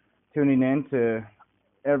for tuning in to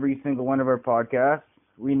every single one of our podcasts.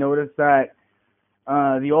 We noticed that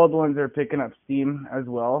the old ones are picking up steam as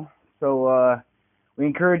well. So we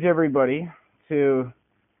encourage everybody to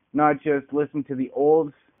not just listen to the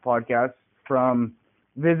old podcasts from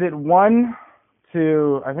visit 1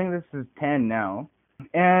 to, I think this is 10 now.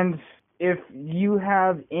 And if you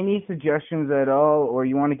have any suggestions at all or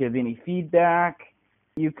you want to give any feedback,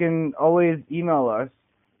 you can always email us.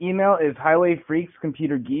 Email is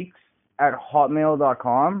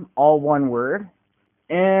highwayfreakscomputergeeks@hotmail.com, all one word.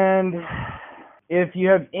 And if you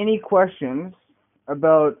have any questions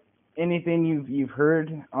about anything you've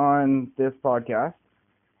heard on this podcast,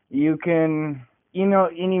 you can email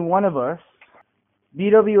any one of us.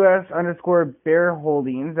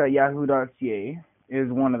 BWS_bearholdings@yahoo.ca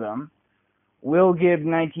is one of them.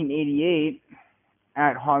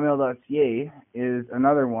 WillGibb1988@hotmail.ca is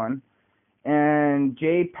another one. And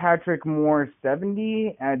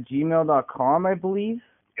jpatrickmore70@gmail.com, I believe.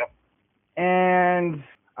 Yep. And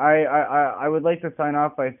I would like to sign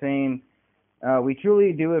off by saying we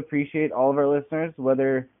truly do appreciate all of our listeners,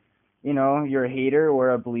 whether you're a hater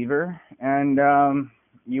or a believer, and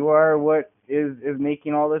you are what is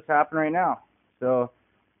making all this happen right now. So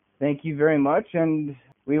thank you very much, and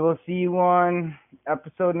we will see you on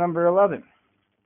episode number 11.